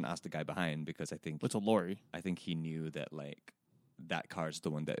noticed he didn't ask the guy behind because I think it's a lorry. I think he knew that like that car's the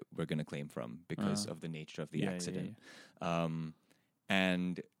one that we're going to claim from because of the nature of the accident.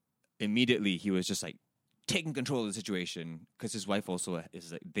 And immediately he was just like taking control of the situation because his wife also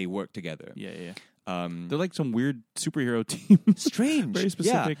is like they work together. Yeah. They're like some weird superhero team. Strange. Very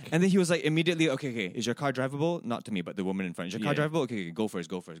specific. Yeah. And then he was like immediately, okay, is your car drivable? Not to me, but the woman in front. Is your car drivable? Okay, go first.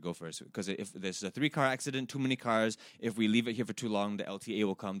 Because if there's a 3-car accident, too many cars, if we leave it here for too long, the LTA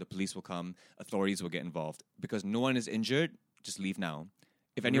will come, the police will come, authorities will get involved. Because no one is injured, just leave now.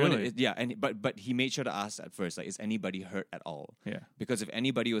 If anyone, Really? But he made sure to ask at first, like, is anybody hurt at all? Yeah. Because if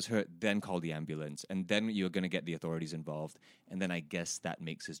anybody was hurt, then call the ambulance, and then you're gonna get the authorities involved, and then I guess that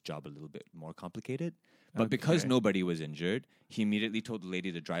makes his job a little bit more complicated. But because nobody was injured, he immediately told the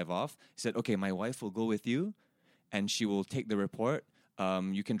lady to drive off. He said, "Okay, my wife will go with you, and she will take the report.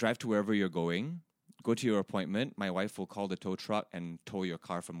 You can drive to wherever you're going. Go to your appointment. My wife will call the tow truck and tow your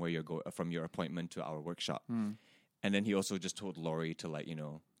car from where from your appointment to our workshop." And then he also just told Lori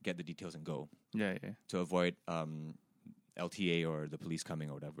to, get the details and go. Yeah. To avoid LTA or the police coming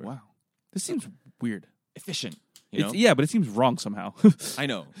or whatever. Wow. This seems weird. Efficient. Yeah, but it seems wrong somehow. I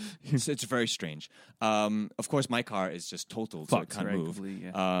know. It's very strange. Of course, my car is just totaled, so it can't move.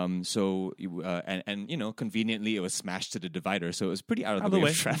 Yeah. So, conveniently, it was smashed to the divider, so it was pretty out of the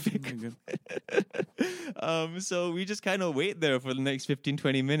way of traffic. So we just kind of wait there for the next 15,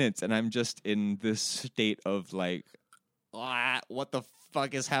 20 minutes, and I'm just in this state of like, what the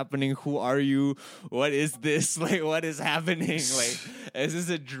fuck is happening? Who are you? What is this? Like, what is happening? Like, is this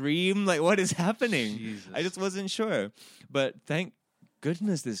a dream? Like, what is happening? Jesus. I just wasn't sure. But thank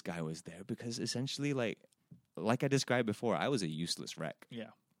goodness this guy was there because essentially, like I described before, I was a useless wreck. Yeah.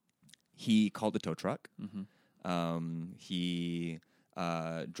 He called the tow truck. Mm-hmm. He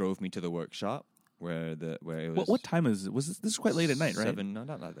drove me to the workshop where it was. What time is it? This is quite late at night, right?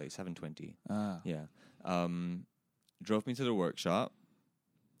 Not late. 7:20. Yeah. Drove me to the workshop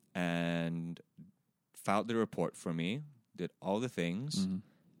and filed the report for me. Did all the things,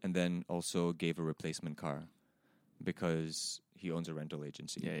 and then also gave a replacement car because he owns a rental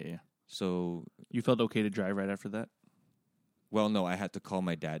agency. Yeah. So you felt okay to drive right after that? Well, no, I had to call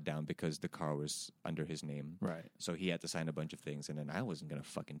my dad down because the car was under his name. Right. So he had to sign a bunch of things, and then I wasn't going to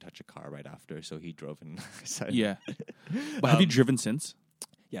fucking touch a car right after, so he drove and signed. Yeah. But have you driven since?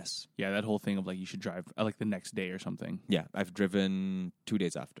 Yes. Yeah, that whole thing of like you should drive like the next day or something. Yeah, I've driven 2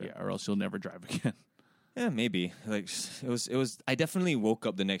 days after. Yeah, or else you'll never drive again. Yeah, maybe. Like it was I definitely woke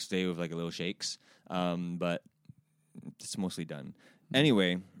up the next day with like a little shakes. But it's mostly done.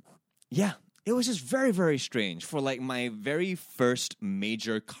 Anyway, yeah, it was just very, very strange for like my very first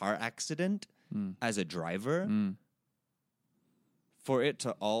major car accident as a driver. For it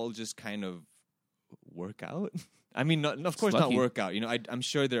to all just kind of work out. I mean, of course, not work out. I'm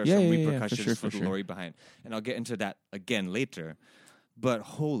sure there are some repercussions for the lorry behind, and I'll get into that again later. But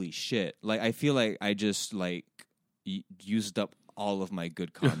holy shit! Like, I feel like I just like used up all of my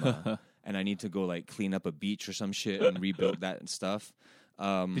good karma, and I need to go like clean up a beach or some shit and rebuild that and stuff.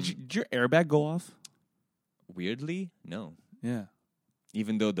 Did your airbag go off? Weirdly, no. Yeah.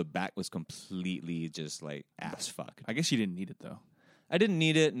 even though the back was completely just like ass fucked. I guess you didn't need it though. I didn't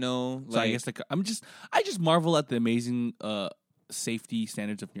need it. No, So I guess I just marvel at the amazing safety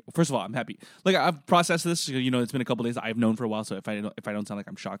standards of. First of all, I'm happy. Like I've processed this. It's been a couple days. I've known for a while. So if I don't sound like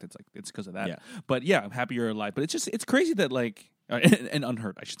I'm shocked, it's because of that. Yeah. But yeah, I'm happy you're alive. But it's crazy that like and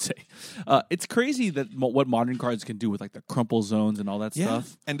unhurt, I should say. It's crazy that what modern cars can do with like the crumple zones and all that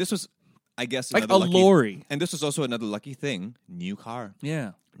stuff. And this was, I guess, Like another a lorry. And this was also another lucky thing. New car.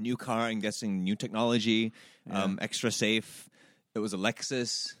 Yeah. New car. I'm guessing new technology. Extra safe. It was a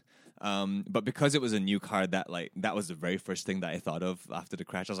Lexus. But because it was a new car, that was the very first thing that I thought of after the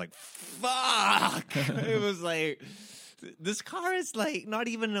crash. I was like, fuck. It was like, this car is like not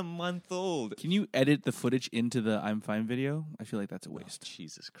even a month old. Can you edit the footage into the I'm Fine video? I feel like that's a waste.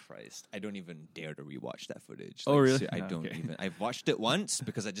 Jesus Christ. I don't even dare to rewatch that footage. Oh, really? I don't Okay. even. I've watched it once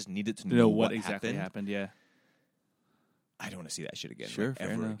because I just needed to To know know what happened. exactly happened. Yeah. I don't want to see that shit again. Sure. like, Fair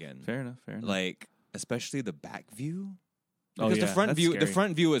ever enough. again. Fair enough. Like, especially the back view. Oh, Because yeah, the front that's view, the scary.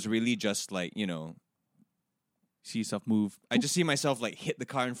 front view is really just like, See yourself move. I just see myself like hit the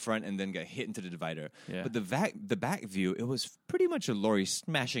car in front and then get hit into the divider. Yeah. But the back view, it was pretty much a lorry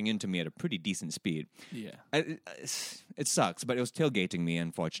smashing into me at a pretty decent speed. Yeah. It sucks, but it was tailgating me,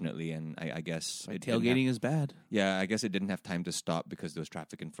 unfortunately, and I guess it didn't Tailgating is bad. Yeah, I guess it didn't have time to stop because there was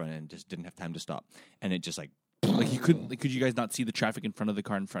traffic in front and just didn't have time to stop. And it just like Like you couldn't. Like, could you guys not see the traffic in front of the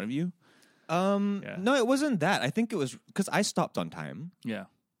car in front of you? Yeah. No, it wasn't that. I think it was because I stopped on time. Yeah.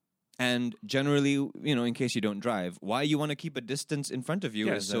 And generally, in case you don't drive, why you want to keep a distance in front of you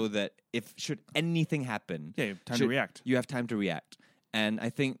Yeah, is so that if should anything happen, Yeah. You have time to react. You have time to react. And I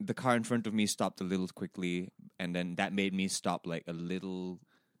think the car in front of me stopped a little quickly, and then that made me stop like a little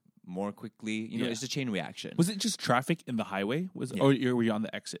more quickly. Yeah. It's a chain reaction. Was it just traffic in the highway? Yeah. Or were you on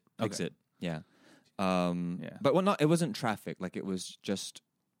the exit? Okay. Exit. Yeah. Yeah. But it wasn't traffic. Like it was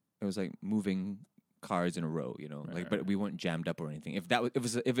like moving cars in a row, but we weren't jammed up or anything. If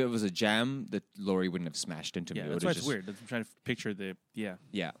it was a jam, the lorry wouldn't have smashed into me. Yeah. It That's would've why it's just- weird. I'm trying to picture the. Yeah.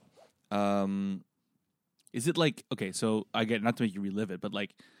 Yeah. Is it like okay? So I get not to make you relive it, but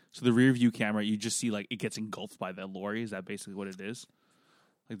like so the rear view camera, you just see like it gets engulfed by the lorry. Is that basically what it is?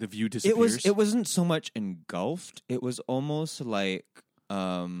 Like the view disappears. It wasn't so much engulfed. It was almost like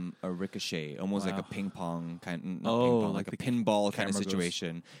a ricochet, almost like a Wow. ping pong kind. Oh, Not ping pong, like like a the pinball kind of camera goes-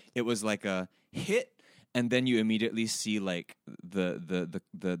 situation. It was like a hit, and then you immediately see like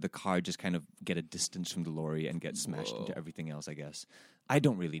the car just kind of get a distance from the lorry and get smashed into Whoa. everything else. I guess I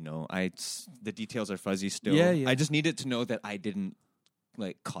don't really know. The details are fuzzy still. Yeah. I just needed to know that I didn't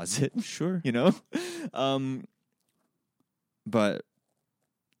like cause it. Sure. But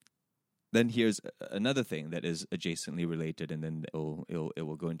then here's another thing that is adjacently related, and then it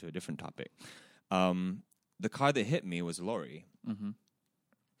will go into a different topic. The car that hit me was a lorry. Mm-hmm.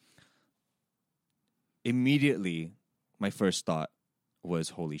 Immediately, my first thought was,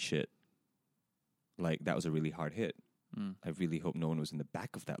 "Holy shit!" Like that was a really hard hit. Mm. I really hope no one was in the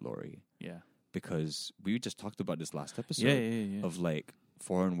back of that lorry, Yeah. because we just talked about this last episode Yeah. of like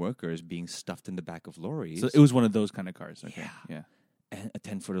foreign workers being stuffed in the back of lorries. So it was one of those kind of cars. Okay. Yeah. And a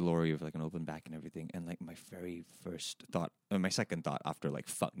 10-footer lorry with like an open back and everything. And like my very first thought, my second thought after like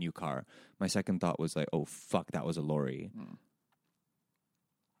fuck new car, my second thought was like, oh fuck, that was a lorry. Mm.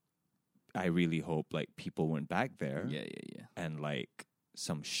 I really hope like people went back there Yeah. and like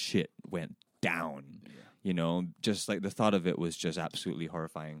some shit went down. Yeah. Just like the thought of it was just absolutely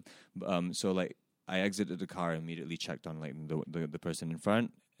horrifying. So like I exited the car, immediately checked on like the person in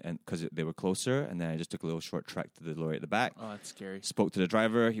front, and because they were closer, and then I just took a little short trek to the lorry at the back. Oh, that's scary. Spoke to the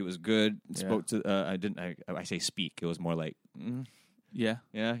driver. He was good. Yeah. Spoke to I say speak. It was more like Yeah.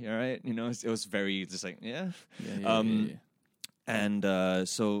 yeah, you're right. It was very just like yeah. Yeah. And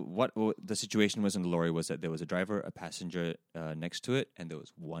so what the situation was in the lorry was that there was a driver, a passenger next to it, and there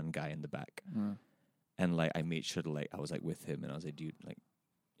was one guy in the back. And like I made sure to like I was like with him, and I was like, dude, like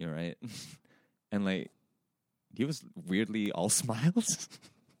you're right. And like he was weirdly all smiles.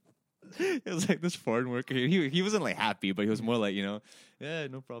 It was like this foreign worker. He wasn't like happy, but he was more like, yeah,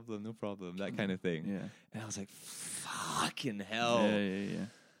 no problem, that kind of thing. Yeah. And I was like, fucking hell. Yeah.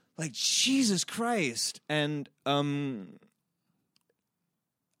 Like Jesus Christ. And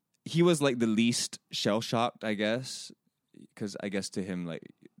he was like the least shell shocked, I guess, because I guess to him, like,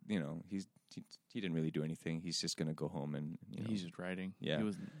 he didn't really do anything. He's just gonna go home and He's just riding. Yeah. He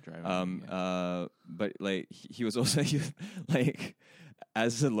wasn't driving. But like he was also like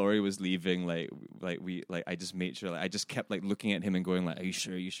as the lorry was leaving, I just made sure, I just kept like looking at him and going like, are you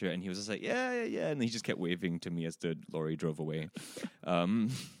sure? And he was just like, yeah, and he just kept waving to me as the lorry drove away.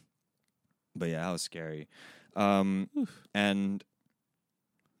 But yeah, that was scary. And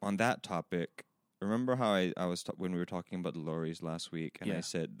on that topic, remember how I was when we were talking about the lorries last week, and I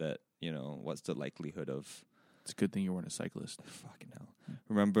said that, what's the likelihood of... It's a good thing you weren't a cyclist. Fucking hell.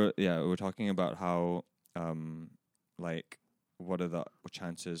 Remember, we were talking about how, what are the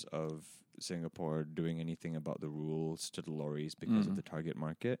chances of Singapore doing anything about the rules to the lorries because of the target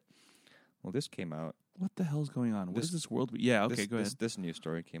market? Well, this came out. What the hell's going on? What is this world? Yeah, okay, go ahead. This news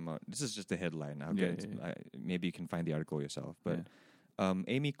story came out. This is just the headline. Maybe you can find the article yourself. But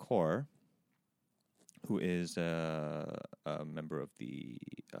Amy Khor, who is a member of the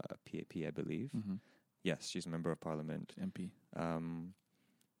PAP, I believe. Mm-hmm. Yes, she's a member of parliament. MP.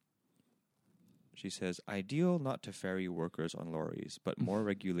 She says, ideal not to ferry workers on lorries, but more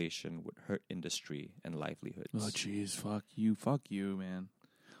regulation would hurt industry and livelihoods. Oh, jeez, fuck you, man.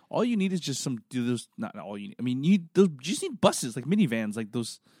 All you need is just not all you need. I mean, you just need buses, like minivans, like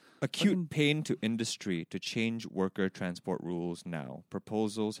those. Acute pain to industry to change worker transport rules now.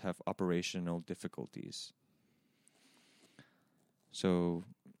 Proposals have operational difficulties. So,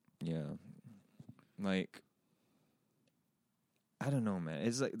 yeah. Like, I don't know, man.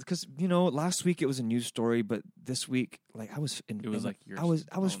 It's like, because, last week it was a news story, but this week, like, I was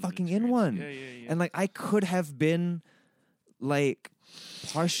fucking in one. Yeah. And, like, I could have been, like,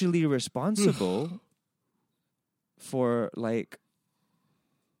 partially responsible for, like,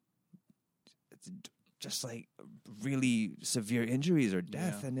 just, like, really severe injuries or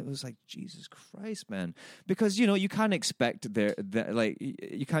death. And it was like, Jesus Christ, man. Because, you can't expect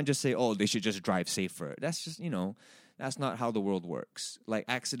you can't just say, oh, they should just drive safer. That's just, that's not how the world works. Like,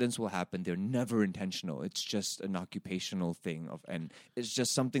 accidents will happen. They're never intentional. It's just an occupational thing and it's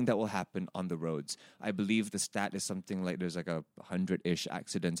just something that will happen on the roads. I believe the stat is something like there's like 100-ish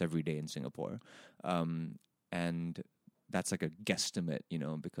accidents every day in Singapore. And that's like a guesstimate,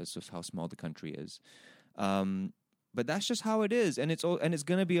 because of how small the country is. But that's just how it is. And it's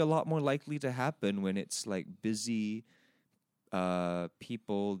going to be a lot more likely to happen when it's like busy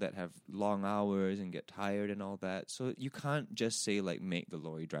people that have long hours and get tired and all that. So you can't just say like make the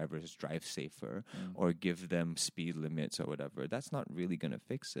lorry drivers drive safer or give them speed limits or whatever. That's not really going to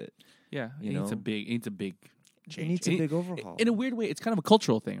fix it. Yeah, it's a big change. It needs a big overhaul. In a weird way, it's kind of a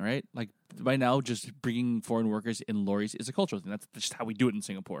cultural thing, right? Like by now, just bringing foreign workers in lorries is a cultural thing. That's just how we do it in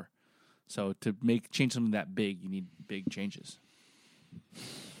Singapore. So to change something that big, you need big changes.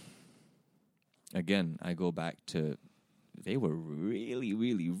 Again, I go back to they were really,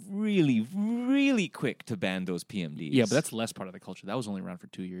 really, really, really quick to ban those PMDs. Yeah, but that's less part of the culture. That was only around for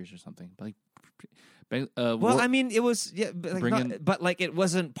 2 years or something. But I mean, it was but like it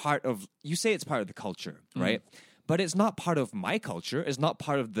wasn't part of. You say it's part of the culture, right? But it's not part of my culture. It's not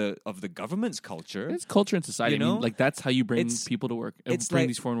part of the government's culture. It's culture and society. I mean, like that's how you bring people to work. Bring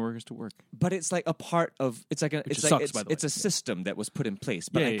these foreign workers to work. But it's like a part of. It's like it's a system that was put in place.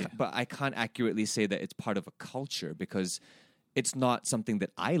 But but I can't accurately say that it's part of a culture because it's not something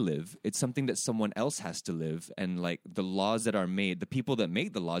that I live. It's something that someone else has to live. And like the laws that are made, the people that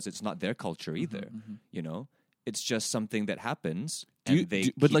make the laws, it's not their culture either. It's just something that happens. Do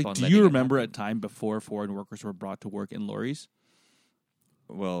you remember a time before foreign workers were brought to work in lorries?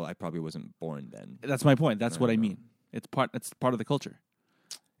 Well, I probably wasn't born then. That's my point. That's what I mean. It's part of the culture.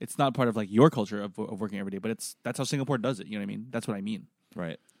 It's not part of like your culture of working every day, but that's how Singapore does it. You know what I mean? That's what I mean.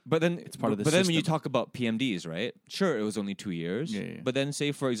 Right. But then it's part of the system. Then when you talk about PMDs, right? Sure, it was only 2 years. Yeah. But then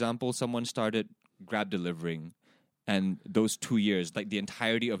say, for example, someone started Grab delivering and those 2 years, like the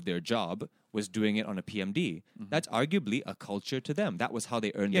entirety of their job was doing it on a PMD. That's arguably a culture to them. That was how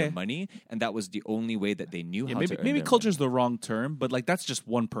they earned their money, and that was the only way that they knew how to earn maybe culture is the wrong term, but like that's just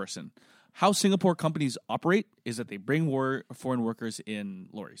one person. How Singapore companies operate is that they bring foreign workers in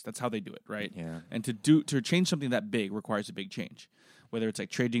lorries. That's how they do it, right? Yeah. And to change something that big requires a big change. Whether it's like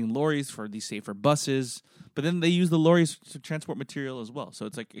trading lorries for these safer buses, but then they use the lorries to transport material as well. So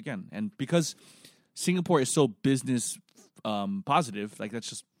it's like, again, and because Singapore is so business positive, like that's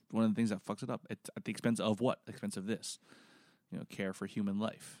just one of the things that fucks it up. It's at the expense of what? The expense of this. Care for human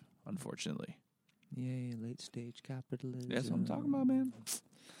life, unfortunately. Yay, late stage capitalism. That's what I'm talking about, man.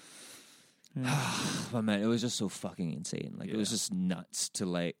 But man, it was just so fucking insane. Like it was just nuts to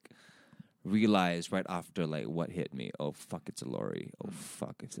like realize right after like what hit me. Oh fuck, it's a lorry. Oh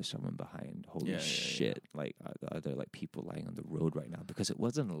fuck, if there's someone behind. Holy shit! Yeah. Like are there like people lying on the road right now? Because it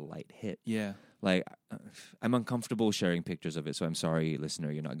wasn't a light hit. Yeah. Like I'm uncomfortable sharing pictures of it, so I'm sorry,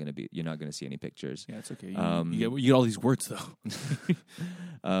 listener. You're not gonna see any pictures. Yeah, it's okay. You get all these words though.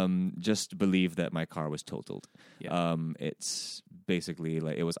 Just believe that my car was totaled. Yeah. It's basically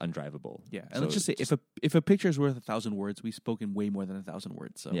like it was undrivable. Yeah, and so let's just say if a picture is worth 1,000 words, we've spoken way more than 1,000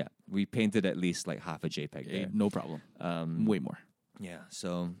 words. So yeah, we painted at least like half a JPEG there. No problem. Way more. Yeah.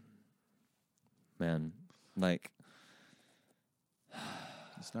 So, man, like,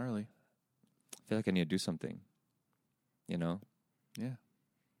 It's gnarly. I feel like I need to do something. You know. Yeah.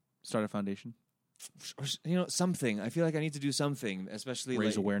 Start a foundation. Or, you know, something. I feel like I need to do something, especially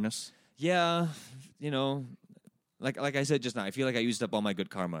Raise like, awareness. yeah, you know, like I said just now, I feel like I used up all my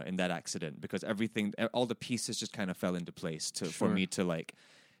good karma in that accident because everything, all the pieces just kind of fell into place for me to like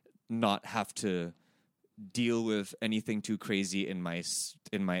not have to deal with anything too crazy in my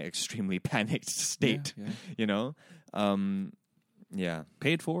extremely panicked state. Yeah. You know, yeah,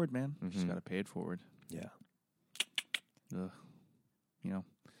 Pay it forward, man. Mm-hmm. Just gotta pay it forward. yeah. Ugh. You know,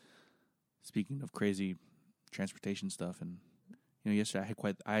 speaking of crazy transportation stuff, and you know, yesterday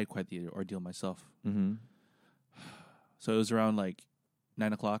I had quite the ordeal myself. Mm-hmm. So it was around like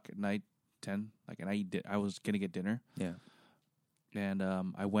 9 o'clock at night, 10. Like, and I was gonna get dinner, Yeah. and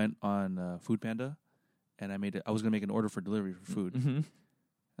I went on Food Panda, and I was gonna make an order for delivery for food. Mm-hmm. And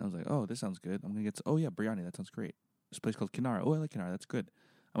I was like, oh, this sounds good. I'm gonna get biryani. That sounds great. This place called Kinara. Oh, I like Kinara. That's good.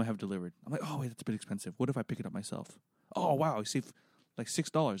 I'm gonna have it delivered. I'm like, oh wait, that's a bit expensive. What if I pick it up myself? Oh wow, I save like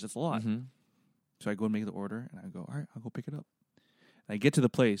 $6. That's a lot. Mm-hmm. So I go and make the order, and I go, all right, I'll go pick it up. And I get to the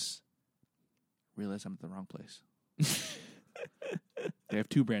place, realize I'm at the wrong place. They have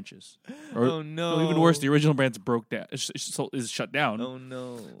 2 branches. Or, Oh no! even worse, the original branch broke down. Is shut down. Oh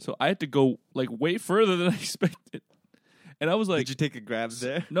no! So I had to go like way further than I expected. And I was like, did you take a grab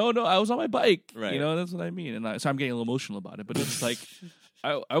there? no, I was on my bike. Right. You know, that's what I mean. And so I'm getting a little emotional about it. But it's like,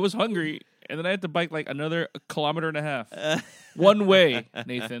 I was hungry, and then I had to bike like another 1.5 kilometers. One way,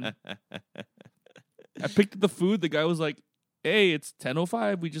 Nathan. I picked up the food. The guy was like, hey, it's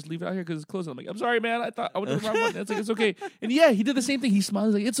 10:05. We just leave it out here because it's closed. I'm like, I'm sorry, man. I thought I went to the wrong one. It's like, it's okay. And yeah, he did the same thing. He smiled.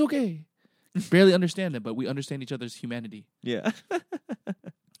 He's like, it's okay. Barely understand it, but we understand each other's humanity. Yeah.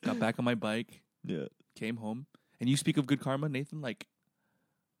 Got back on my bike, Yeah. came home. And you speak of good karma, Nathan. Like,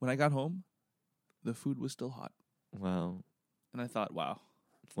 when I got home, the food was still hot. Wow. And I thought, wow,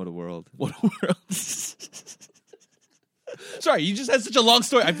 What a world. what a world. Sorry, you just had such a long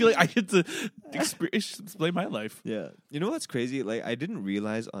story. I feel like I get to explain my life. Yeah. You know what's crazy? Like, I didn't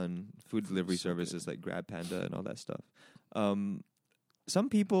realize on food delivery services like Grab Panda and all that stuff, some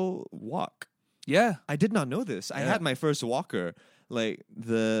people walk. Yeah. I did not know this. I Yeah. had my first walker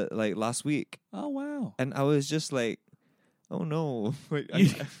last week, Oh, wow. and I was just like, oh no, wait, I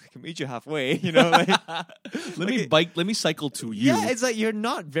can meet you halfway. You know, like, Let me cycle to you. yeah, it's like you're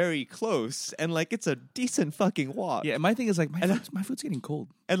not very close, and like it's a decent fucking walk. Yeah, and my thing is like, my food's getting cold.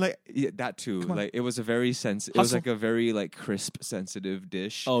 And like that too. Come on. Like it was a very it was Hustle. like a very like crisp, sensitive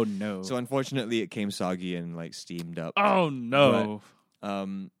dish. Oh, no. So unfortunately, it came soggy and like steamed up. Oh, no.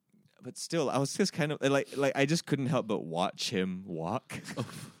 But still, I was just kind of like I just couldn't help but watch him walk.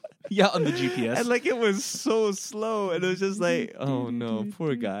 Yeah, on the GPS. And like it was so slow, and it was just like, oh no,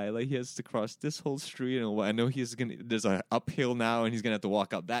 poor guy. Like he has to cross this whole street, and I know there's a uphill now, and he's gonna have to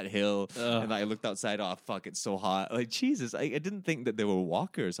walk up that hill. And I looked outside. Oh fuck, it's so hot. Like Jesus, I didn't think that there were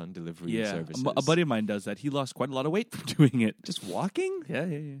walkers on delivery yeah, services. a buddy of mine does that. He lost quite a lot of weight from doing it. Just walking. Yeah.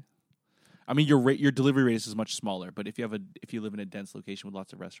 I mean, your delivery radius is much smaller, but if you live in a dense location with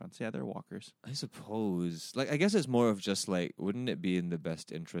lots of restaurants, yeah, there are walkers. I suppose. Like I guess it's more of just like, wouldn't it be in the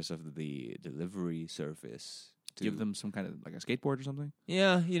best interest of the delivery service to Give them some kind of like a skateboard or something.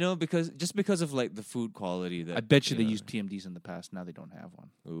 Yeah, you know, because of like the food quality that I bet you they know, used PMDs in the past. Now they don't have one.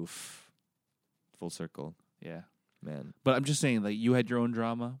 Oof. Full circle, Yeah, man. but I'm just saying, like you had your own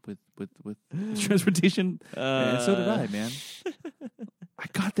drama with transportation, and so did I, man. I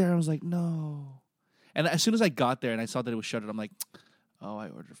got there and I was like, no. And as soon as I got there and I saw that it was shuttered, I'm like, oh, I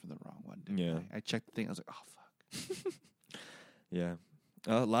ordered from the wrong one. Didn't Yeah. I checked the thing. I was like, oh, fuck. Yeah.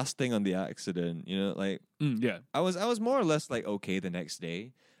 Last thing on the accident, you know, like Yeah. I was more or less like okay the next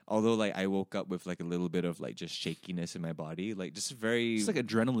day. Although like I woke up with like a little bit of like just shakiness in my body, like just very It's like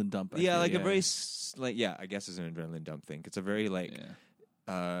adrenaline dump. I yeah, feel, like a very I guess it's an adrenaline dump thing. It's a very like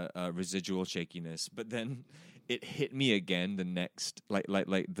residual shakiness, but then it hit me again the next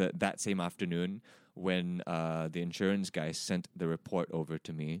that same afternoon when the insurance guy sent the report over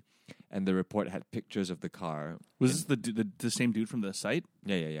to me, and the report had pictures of the car. Was this the same dude from the site?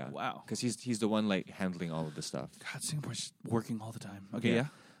 Yeah. Wow. Because he's the one like handling all of the stuff. God, Singapore's working all the time. Okay, yeah.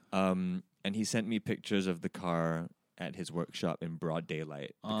 And he sent me pictures of the car at his workshop in broad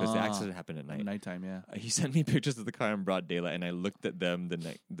daylight because the accident happened at night. Nighttime, yeah. He sent me pictures of the car in broad daylight, and I looked at them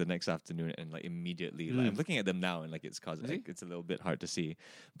the next afternoon, and like immediately, like, I'm looking at them now, and like it's a little bit hard to see,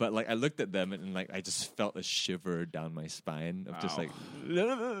 but like I looked at them, and like I just felt a shiver down my spine of just like,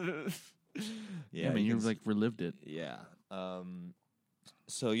 Yeah, I mean, you've like relived it. yeah.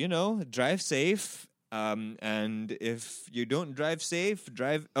 So you know, drive safe. And if you don't drive safe,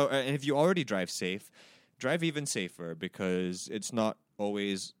 and if you already drive safe, drive even safer, because it's not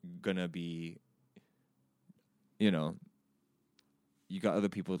always gonna be, you got other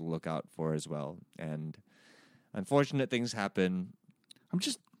people to look out for as well. And unfortunate things happen. I'm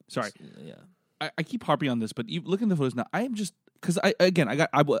just sorry. Yeah. I keep harping on this, but you look in the photos now. I am just because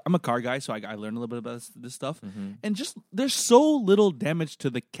I'm a car guy, so I learned a little bit about this stuff, and just there's so little damage to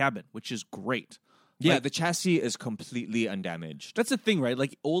the cabin, which is great. Yeah, Like, the chassis is completely undamaged. that's the thing, right?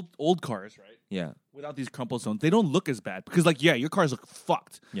 Like old cars, right? Yeah. Without these crumple zones, they don't look as bad because, like, yeah, your cars look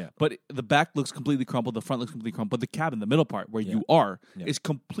fucked. Yeah. But the back looks completely crumpled, the front looks completely crumpled, but the cabin, the middle part where you are, is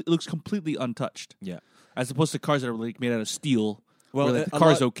looks completely untouched. Yeah. As opposed to cars that are like made out of steel. Well, where, like, the a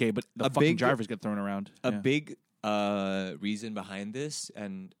car's lot- okay, but the a fucking big- drivers get thrown around. A Yeah. big reason behind this,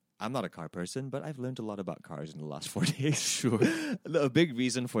 and I'm not a car person, but I've learned a lot about cars in the last 4 days. Sure. A big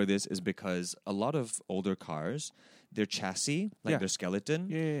reason for this is because a lot of older cars, their chassis, like Yeah. their skeleton,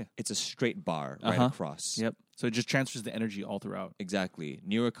 Yeah. it's a straight bar right Uh-huh. across. Yep. So it just transfers the energy all throughout. Exactly.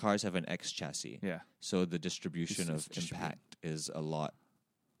 Newer cars have an X chassis. Yeah. So the distribution It's of distributed. impact is a lot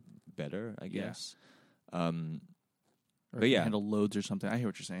better, I Yeah. guess. Or But it can yeah. handle loads or something. I hear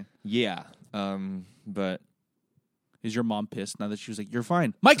what you're saying. Yeah. But Is your mom pissed now that she was like, "You're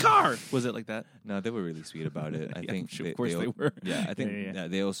fine"? My car was it like that? no, they were really sweet about it. I Yeah, think, of course they were. Yeah, I think Yeah.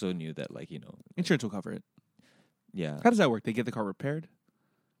 they also knew that, like, Insurance will cover it. yeah. How does that work? They get the car repaired.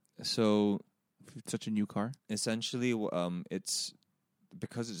 So If it's such a new car. essentially, it's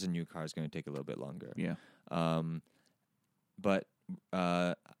because it's a new car, it's going to take a little bit longer. Yeah. But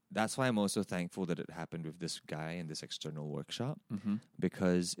that's why I'm also thankful that it happened with this guy in this external workshop. Mm-hmm.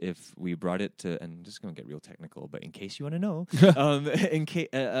 Because if we brought it to, and this is going to get real technical, but in case you want to know,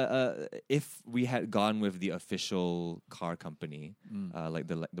 if we had gone with the official car company, like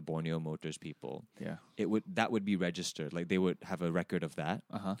the Borneo Motors people, Yeah. that would be registered. Like they would have a record of that,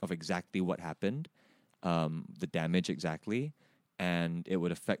 of exactly what happened, the damage exactly, and it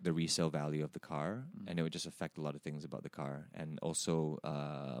would affect the resale value of the car, and it would just affect a lot of things about the car, and also.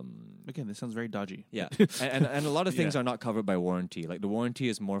 Again, this sounds very dodgy. Yeah, and a lot of things Yeah. are not covered by warranty. Like the warranty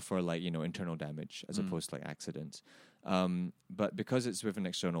is more for like internal damage as opposed to like accidents. But because it's with an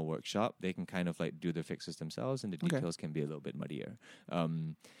external workshop, they can kind of like do the fixes themselves, and the Okay. details can be a little bit muddier.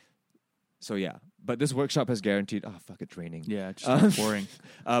 So yeah, but this workshop has guaranteed. Oh fuck, it's raining. Yeah, it's just boring.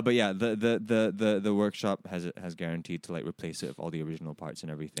 But yeah, the workshop has guaranteed to like replace it with all the original parts and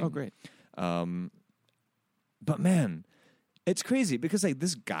everything. Oh, great. But man, it's crazy because like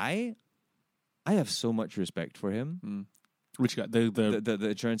this guy, I have so much respect for him. Which guy? The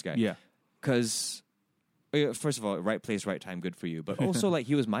insurance guy. Yeah. Because first of all, right place, right time, good for you. But also like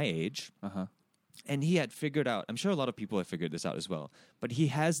he was my age. And he had figured out, I'm sure a lot of people have figured this out as well, but he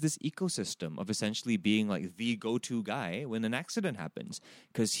has this ecosystem of essentially being like the go-to guy when an accident happens,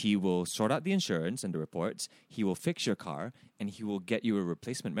 because he will sort out the insurance and the reports, he will fix your car, and he will get you a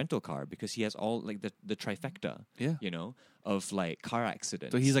replacement rental car because he has all like the trifecta, Yeah. of like car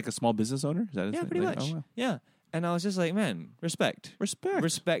accidents. So he's like a small business owner? Is that his yeah, thing? pretty Like, much. oh, wow. Yeah. And I was just like, man, respect.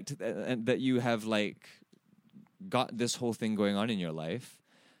 And that you have like got this whole thing going on in your life.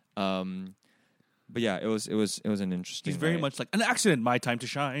 But yeah, it was an interesting. He's very ride. much like an accident, my time to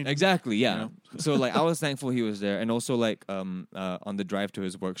shine. Exactly, yeah. So like I was thankful he was there, and also like on the drive to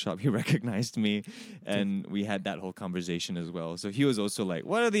his workshop, he recognized me, and we had that whole conversation as well. So he was also like,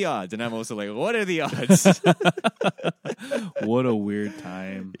 "What are the odds?" And I'm also like, "What are the odds?" What a weird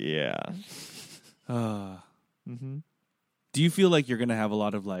time. Yeah. Do you feel like you're gonna have a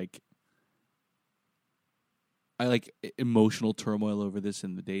lot of like emotional turmoil over this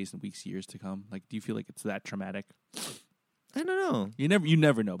in the days and weeks, years to come? Like, do you feel like it's that traumatic? I don't know. You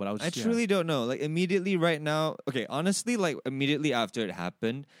never know. But I truly don't know. Like immediately right now, okay, honestly, like immediately after it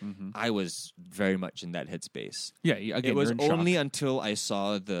happened, I was very much in that headspace. Yeah. Again, It was you're in shock. only until I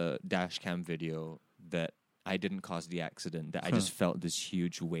saw the dash cam video that I didn't cause the accident that I just felt this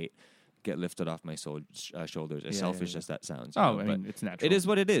huge weight get lifted off my shoulders. As selfish as that sounds. Oh, you I know, mean, but it's natural. it is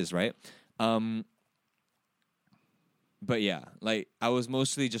what it is, right? But yeah, like I was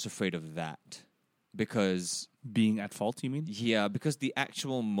mostly just afraid of that because being at fault. You mean? yeah, because the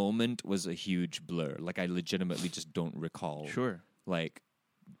actual moment was a huge blur. Like I legitimately just don't recall. Sure. Like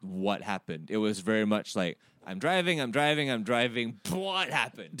what happened. It was very much like I'm driving. What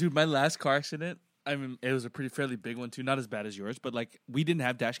happened? Dude, my last car accident, I mean, it was a fairly big one too. Not as bad as yours, but like we didn't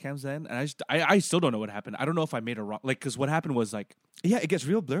have dash cams then, and I still don't know what happened. I don't know if I made a wrong, like, because what happened was like Yeah, it gets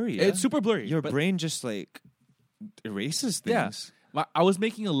real blurry. Yeah? it's super blurry. Your but- brain just like erases things. I was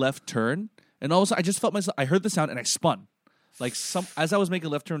making a left turn, and all of a sudden I just felt myself. I heard the sound, and I spun. Like as I was making a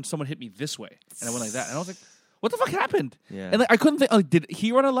left turn, someone hit me this way, and I went like that, and I was like, "What the fuck happened?" Yeah. And like I couldn't think. Like, did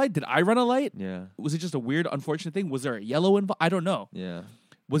he run a light? Did I run a light? Yeah. Was it just a weird, unfortunate thing? Was there a yellow involved? I don't know. Yeah.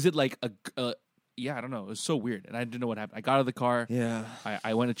 Was it like a yeah, I don't know. It was so weird, and I didn't know what happened. I got out of the car. Yeah.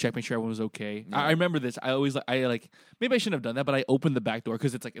 I went to check, make sure everyone was okay. Yeah. I remember this. I always maybe I shouldn't have done that, but I opened the back door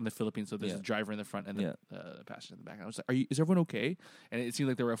because it's like in the Philippines, so there's Yeah. the driver in the front and Yeah. the passenger in the back. And I was like, is everyone okay? And it seemed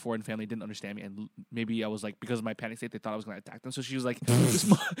like they were a foreign family, didn't understand me, and maybe I was like, because of my panic state, they thought I was going to attack them. So she was like,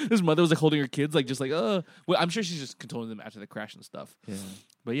 this mother was like holding her kids, like just like, well, I'm sure she's just controlling them after the crash and stuff. Yeah.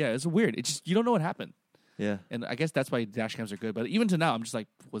 But yeah, it's weird. It's just you don't know what happened. Yeah. And I guess that's why dash cams are good. But even to now, I'm just like,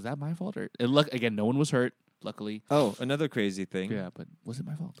 was that my fault? Or look again, no one was hurt, luckily. Oh, another crazy thing. Yeah, but was it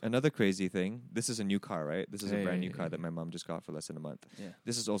my fault? Another crazy thing. This is a new car, right? This is a brand new Hey. car that my mom just got for less than a month. Yeah.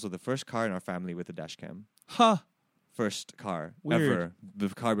 This is also the first car in our family with a dash cam. Huh? First car Weird. ever. The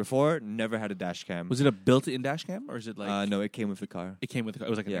car before never had a dash cam. Was it a built-in dash cam, or is it like no, it came with the car. it came with it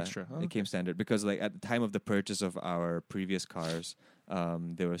was like an extra? Oh, It came standard because like at the time of the purchase of our previous cars,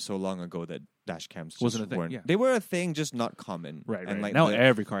 they were so long ago that dash cams just Wasn't a thing, weren't. yeah. They were a thing, just not common. right. And like now the-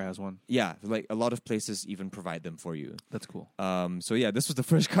 every car has one. yeah, like a lot of places even provide them for you. That's cool. So yeah, this was the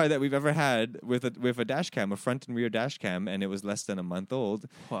first car that we've ever had with a dash cam, a front and rear dash cam, and it was less than a month old.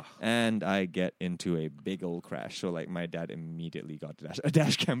 Wow. And I get into a big old crash. So like my dad immediately got a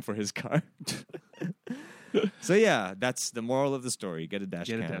dash cam for his car. So yeah, that's the moral of the story. Get a dash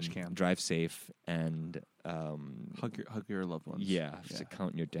cam. Drive safe and Hug your loved ones. yeah, so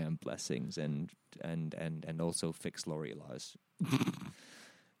count your damn blessings and also fix lorry laws.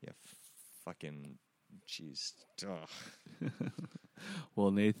 Yeah, fucking jeez. Ugh.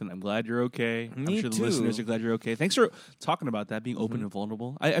 Well, Nathan, I'm glad you're okay. I'm Me sure the too. listeners are glad you're okay. Thanks for talking about that, being open and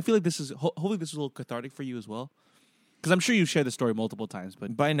vulnerable. I feel like this is hopefully this is a little cathartic for you as well, because I'm sure you've shared the story multiple times.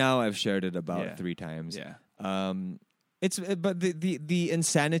 But By now, I've shared it about Yeah. 3 times. yeah, But the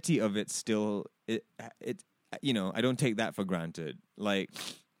insanity of it still it I don't take that for granted. Like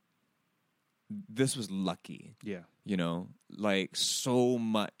this was lucky, yeah, like so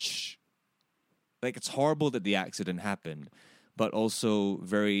much. Like it's horrible that the accident happened, but also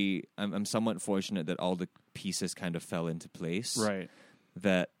I'm somewhat fortunate that all the pieces kind of fell into place. right.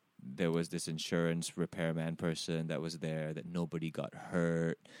 That there was this insurance repairman person that was there, that nobody got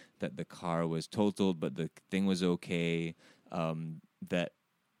hurt, that the car was totaled, but the thing was okay. That,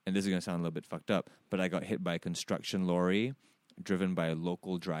 and this is going to sound a little bit fucked up, but I got hit by a construction lorry driven by a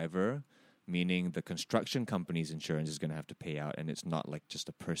local driver, meaning the construction company's insurance is going to have to pay out, and it's not like just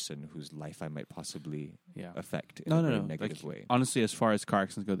a person whose life I might possibly Yeah. affect in a very negative Like, way. honestly, as far as car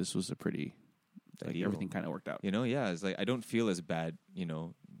accidents go, this was a pretty Ideal. everything kind of worked out. Yeah, it's like I don't feel as bad,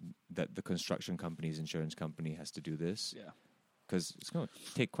 that the construction company's insurance company has to do this. Yeah. Because it's going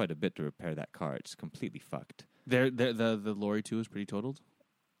to take quite a bit to repair that car. It's completely fucked. The lorry too is pretty totaled.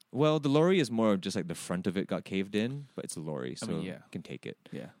 Well, the lorry is more of just like the front of it got caved in, but it's a lorry, so yeah. you can take it.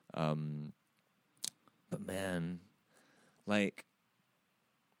 Yeah. But man, like,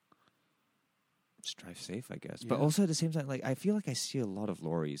 just drive safe, I guess. But Yeah. also at the same time, like, I feel like I see a lot of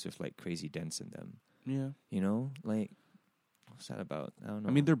lorries with like crazy dents in them. Yeah. Like, what's that about? I don't know.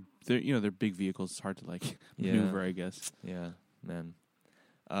 I mean, they're big vehicles. It's hard to like Yeah. maneuver, I guess. yeah, man.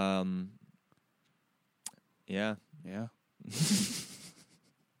 Yeah. Yeah.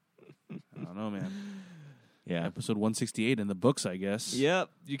 I don't know, man. Yeah. Episode 168 in the books, I guess. Yep.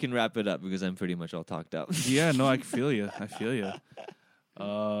 You can wrap it up because I'm pretty much all talked up. Yeah, no, I feel you.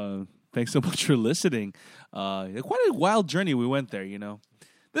 Thanks so much for listening. Quite a wild journey we went there,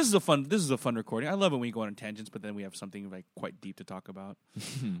 This is a fun recording. I love it when we go on tangents, but then we have something like quite deep to talk about.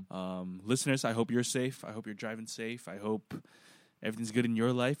 Listeners, I hope you're safe. I hope you're driving safe. I hope everything's good in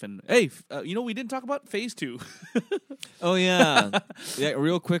your life. And hey, we didn't talk about phase 2. Oh, yeah. Yeah,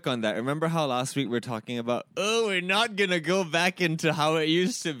 real quick on that. Remember how last week we were talking about, we're not going to go back into how it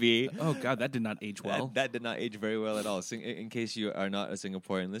used to be. Oh, God, that did not age well. That did not age very well at all. In case you are not a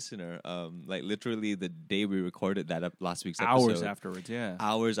Singaporean listener, like literally the day we recorded that up last week's episode. Hours afterwards, yeah.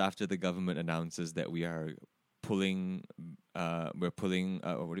 Hours after the government announces that we are pulling,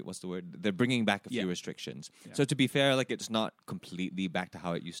 what's the word? They're bringing back a few restrictions. Yeah. So to be fair, like it's not completely back to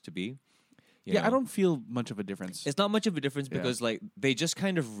how it used to be. You know? I don't feel much of a difference. It's not much of a difference because like they just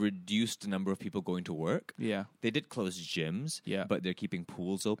kind of reduced the number of people going to work. Yeah. They did close gyms, but they're keeping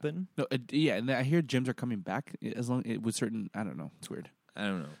pools open. No, and I hear gyms are coming back as long with certain. I don't know. It's weird. I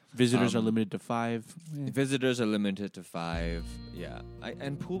don't know. Visitors are limited to 5. Visitors are limited to 5. Yeah,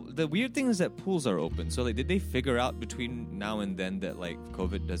 and pool. The weird thing is that pools are open. So like, did they figure out between now and then that like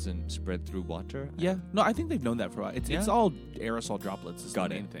COVID doesn't spread through water? Yeah. No, I think they've known that for a while. It's all aerosol droplets. Is Got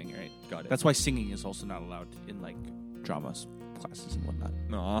the it. main thing, right? Got it. That's why singing is also not allowed in like dramas classes and whatnot.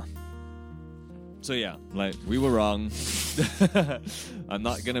 Aw. So yeah, like we were wrong. I'm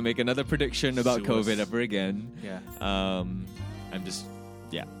not gonna make another prediction about Sue us. COVID ever again. Yeah. I'm just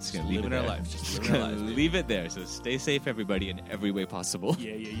gonna leave it living our there. life. Just Just living our gonna lives, baby. leave it there. So stay safe, everybody, in every way possible.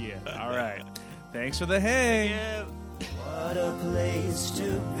 Yeah. All right. Thanks for the hang. What a place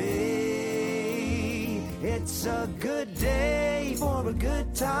to be. It's a good day for a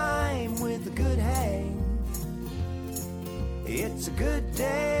good time with a good hang. It's a good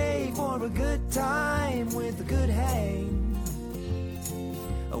day for a good time with a good hang.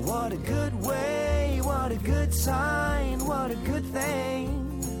 What a good way, what a good sign, what a good thing.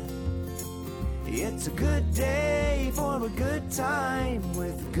 It's a good day for a good time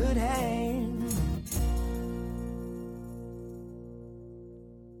with a good hang.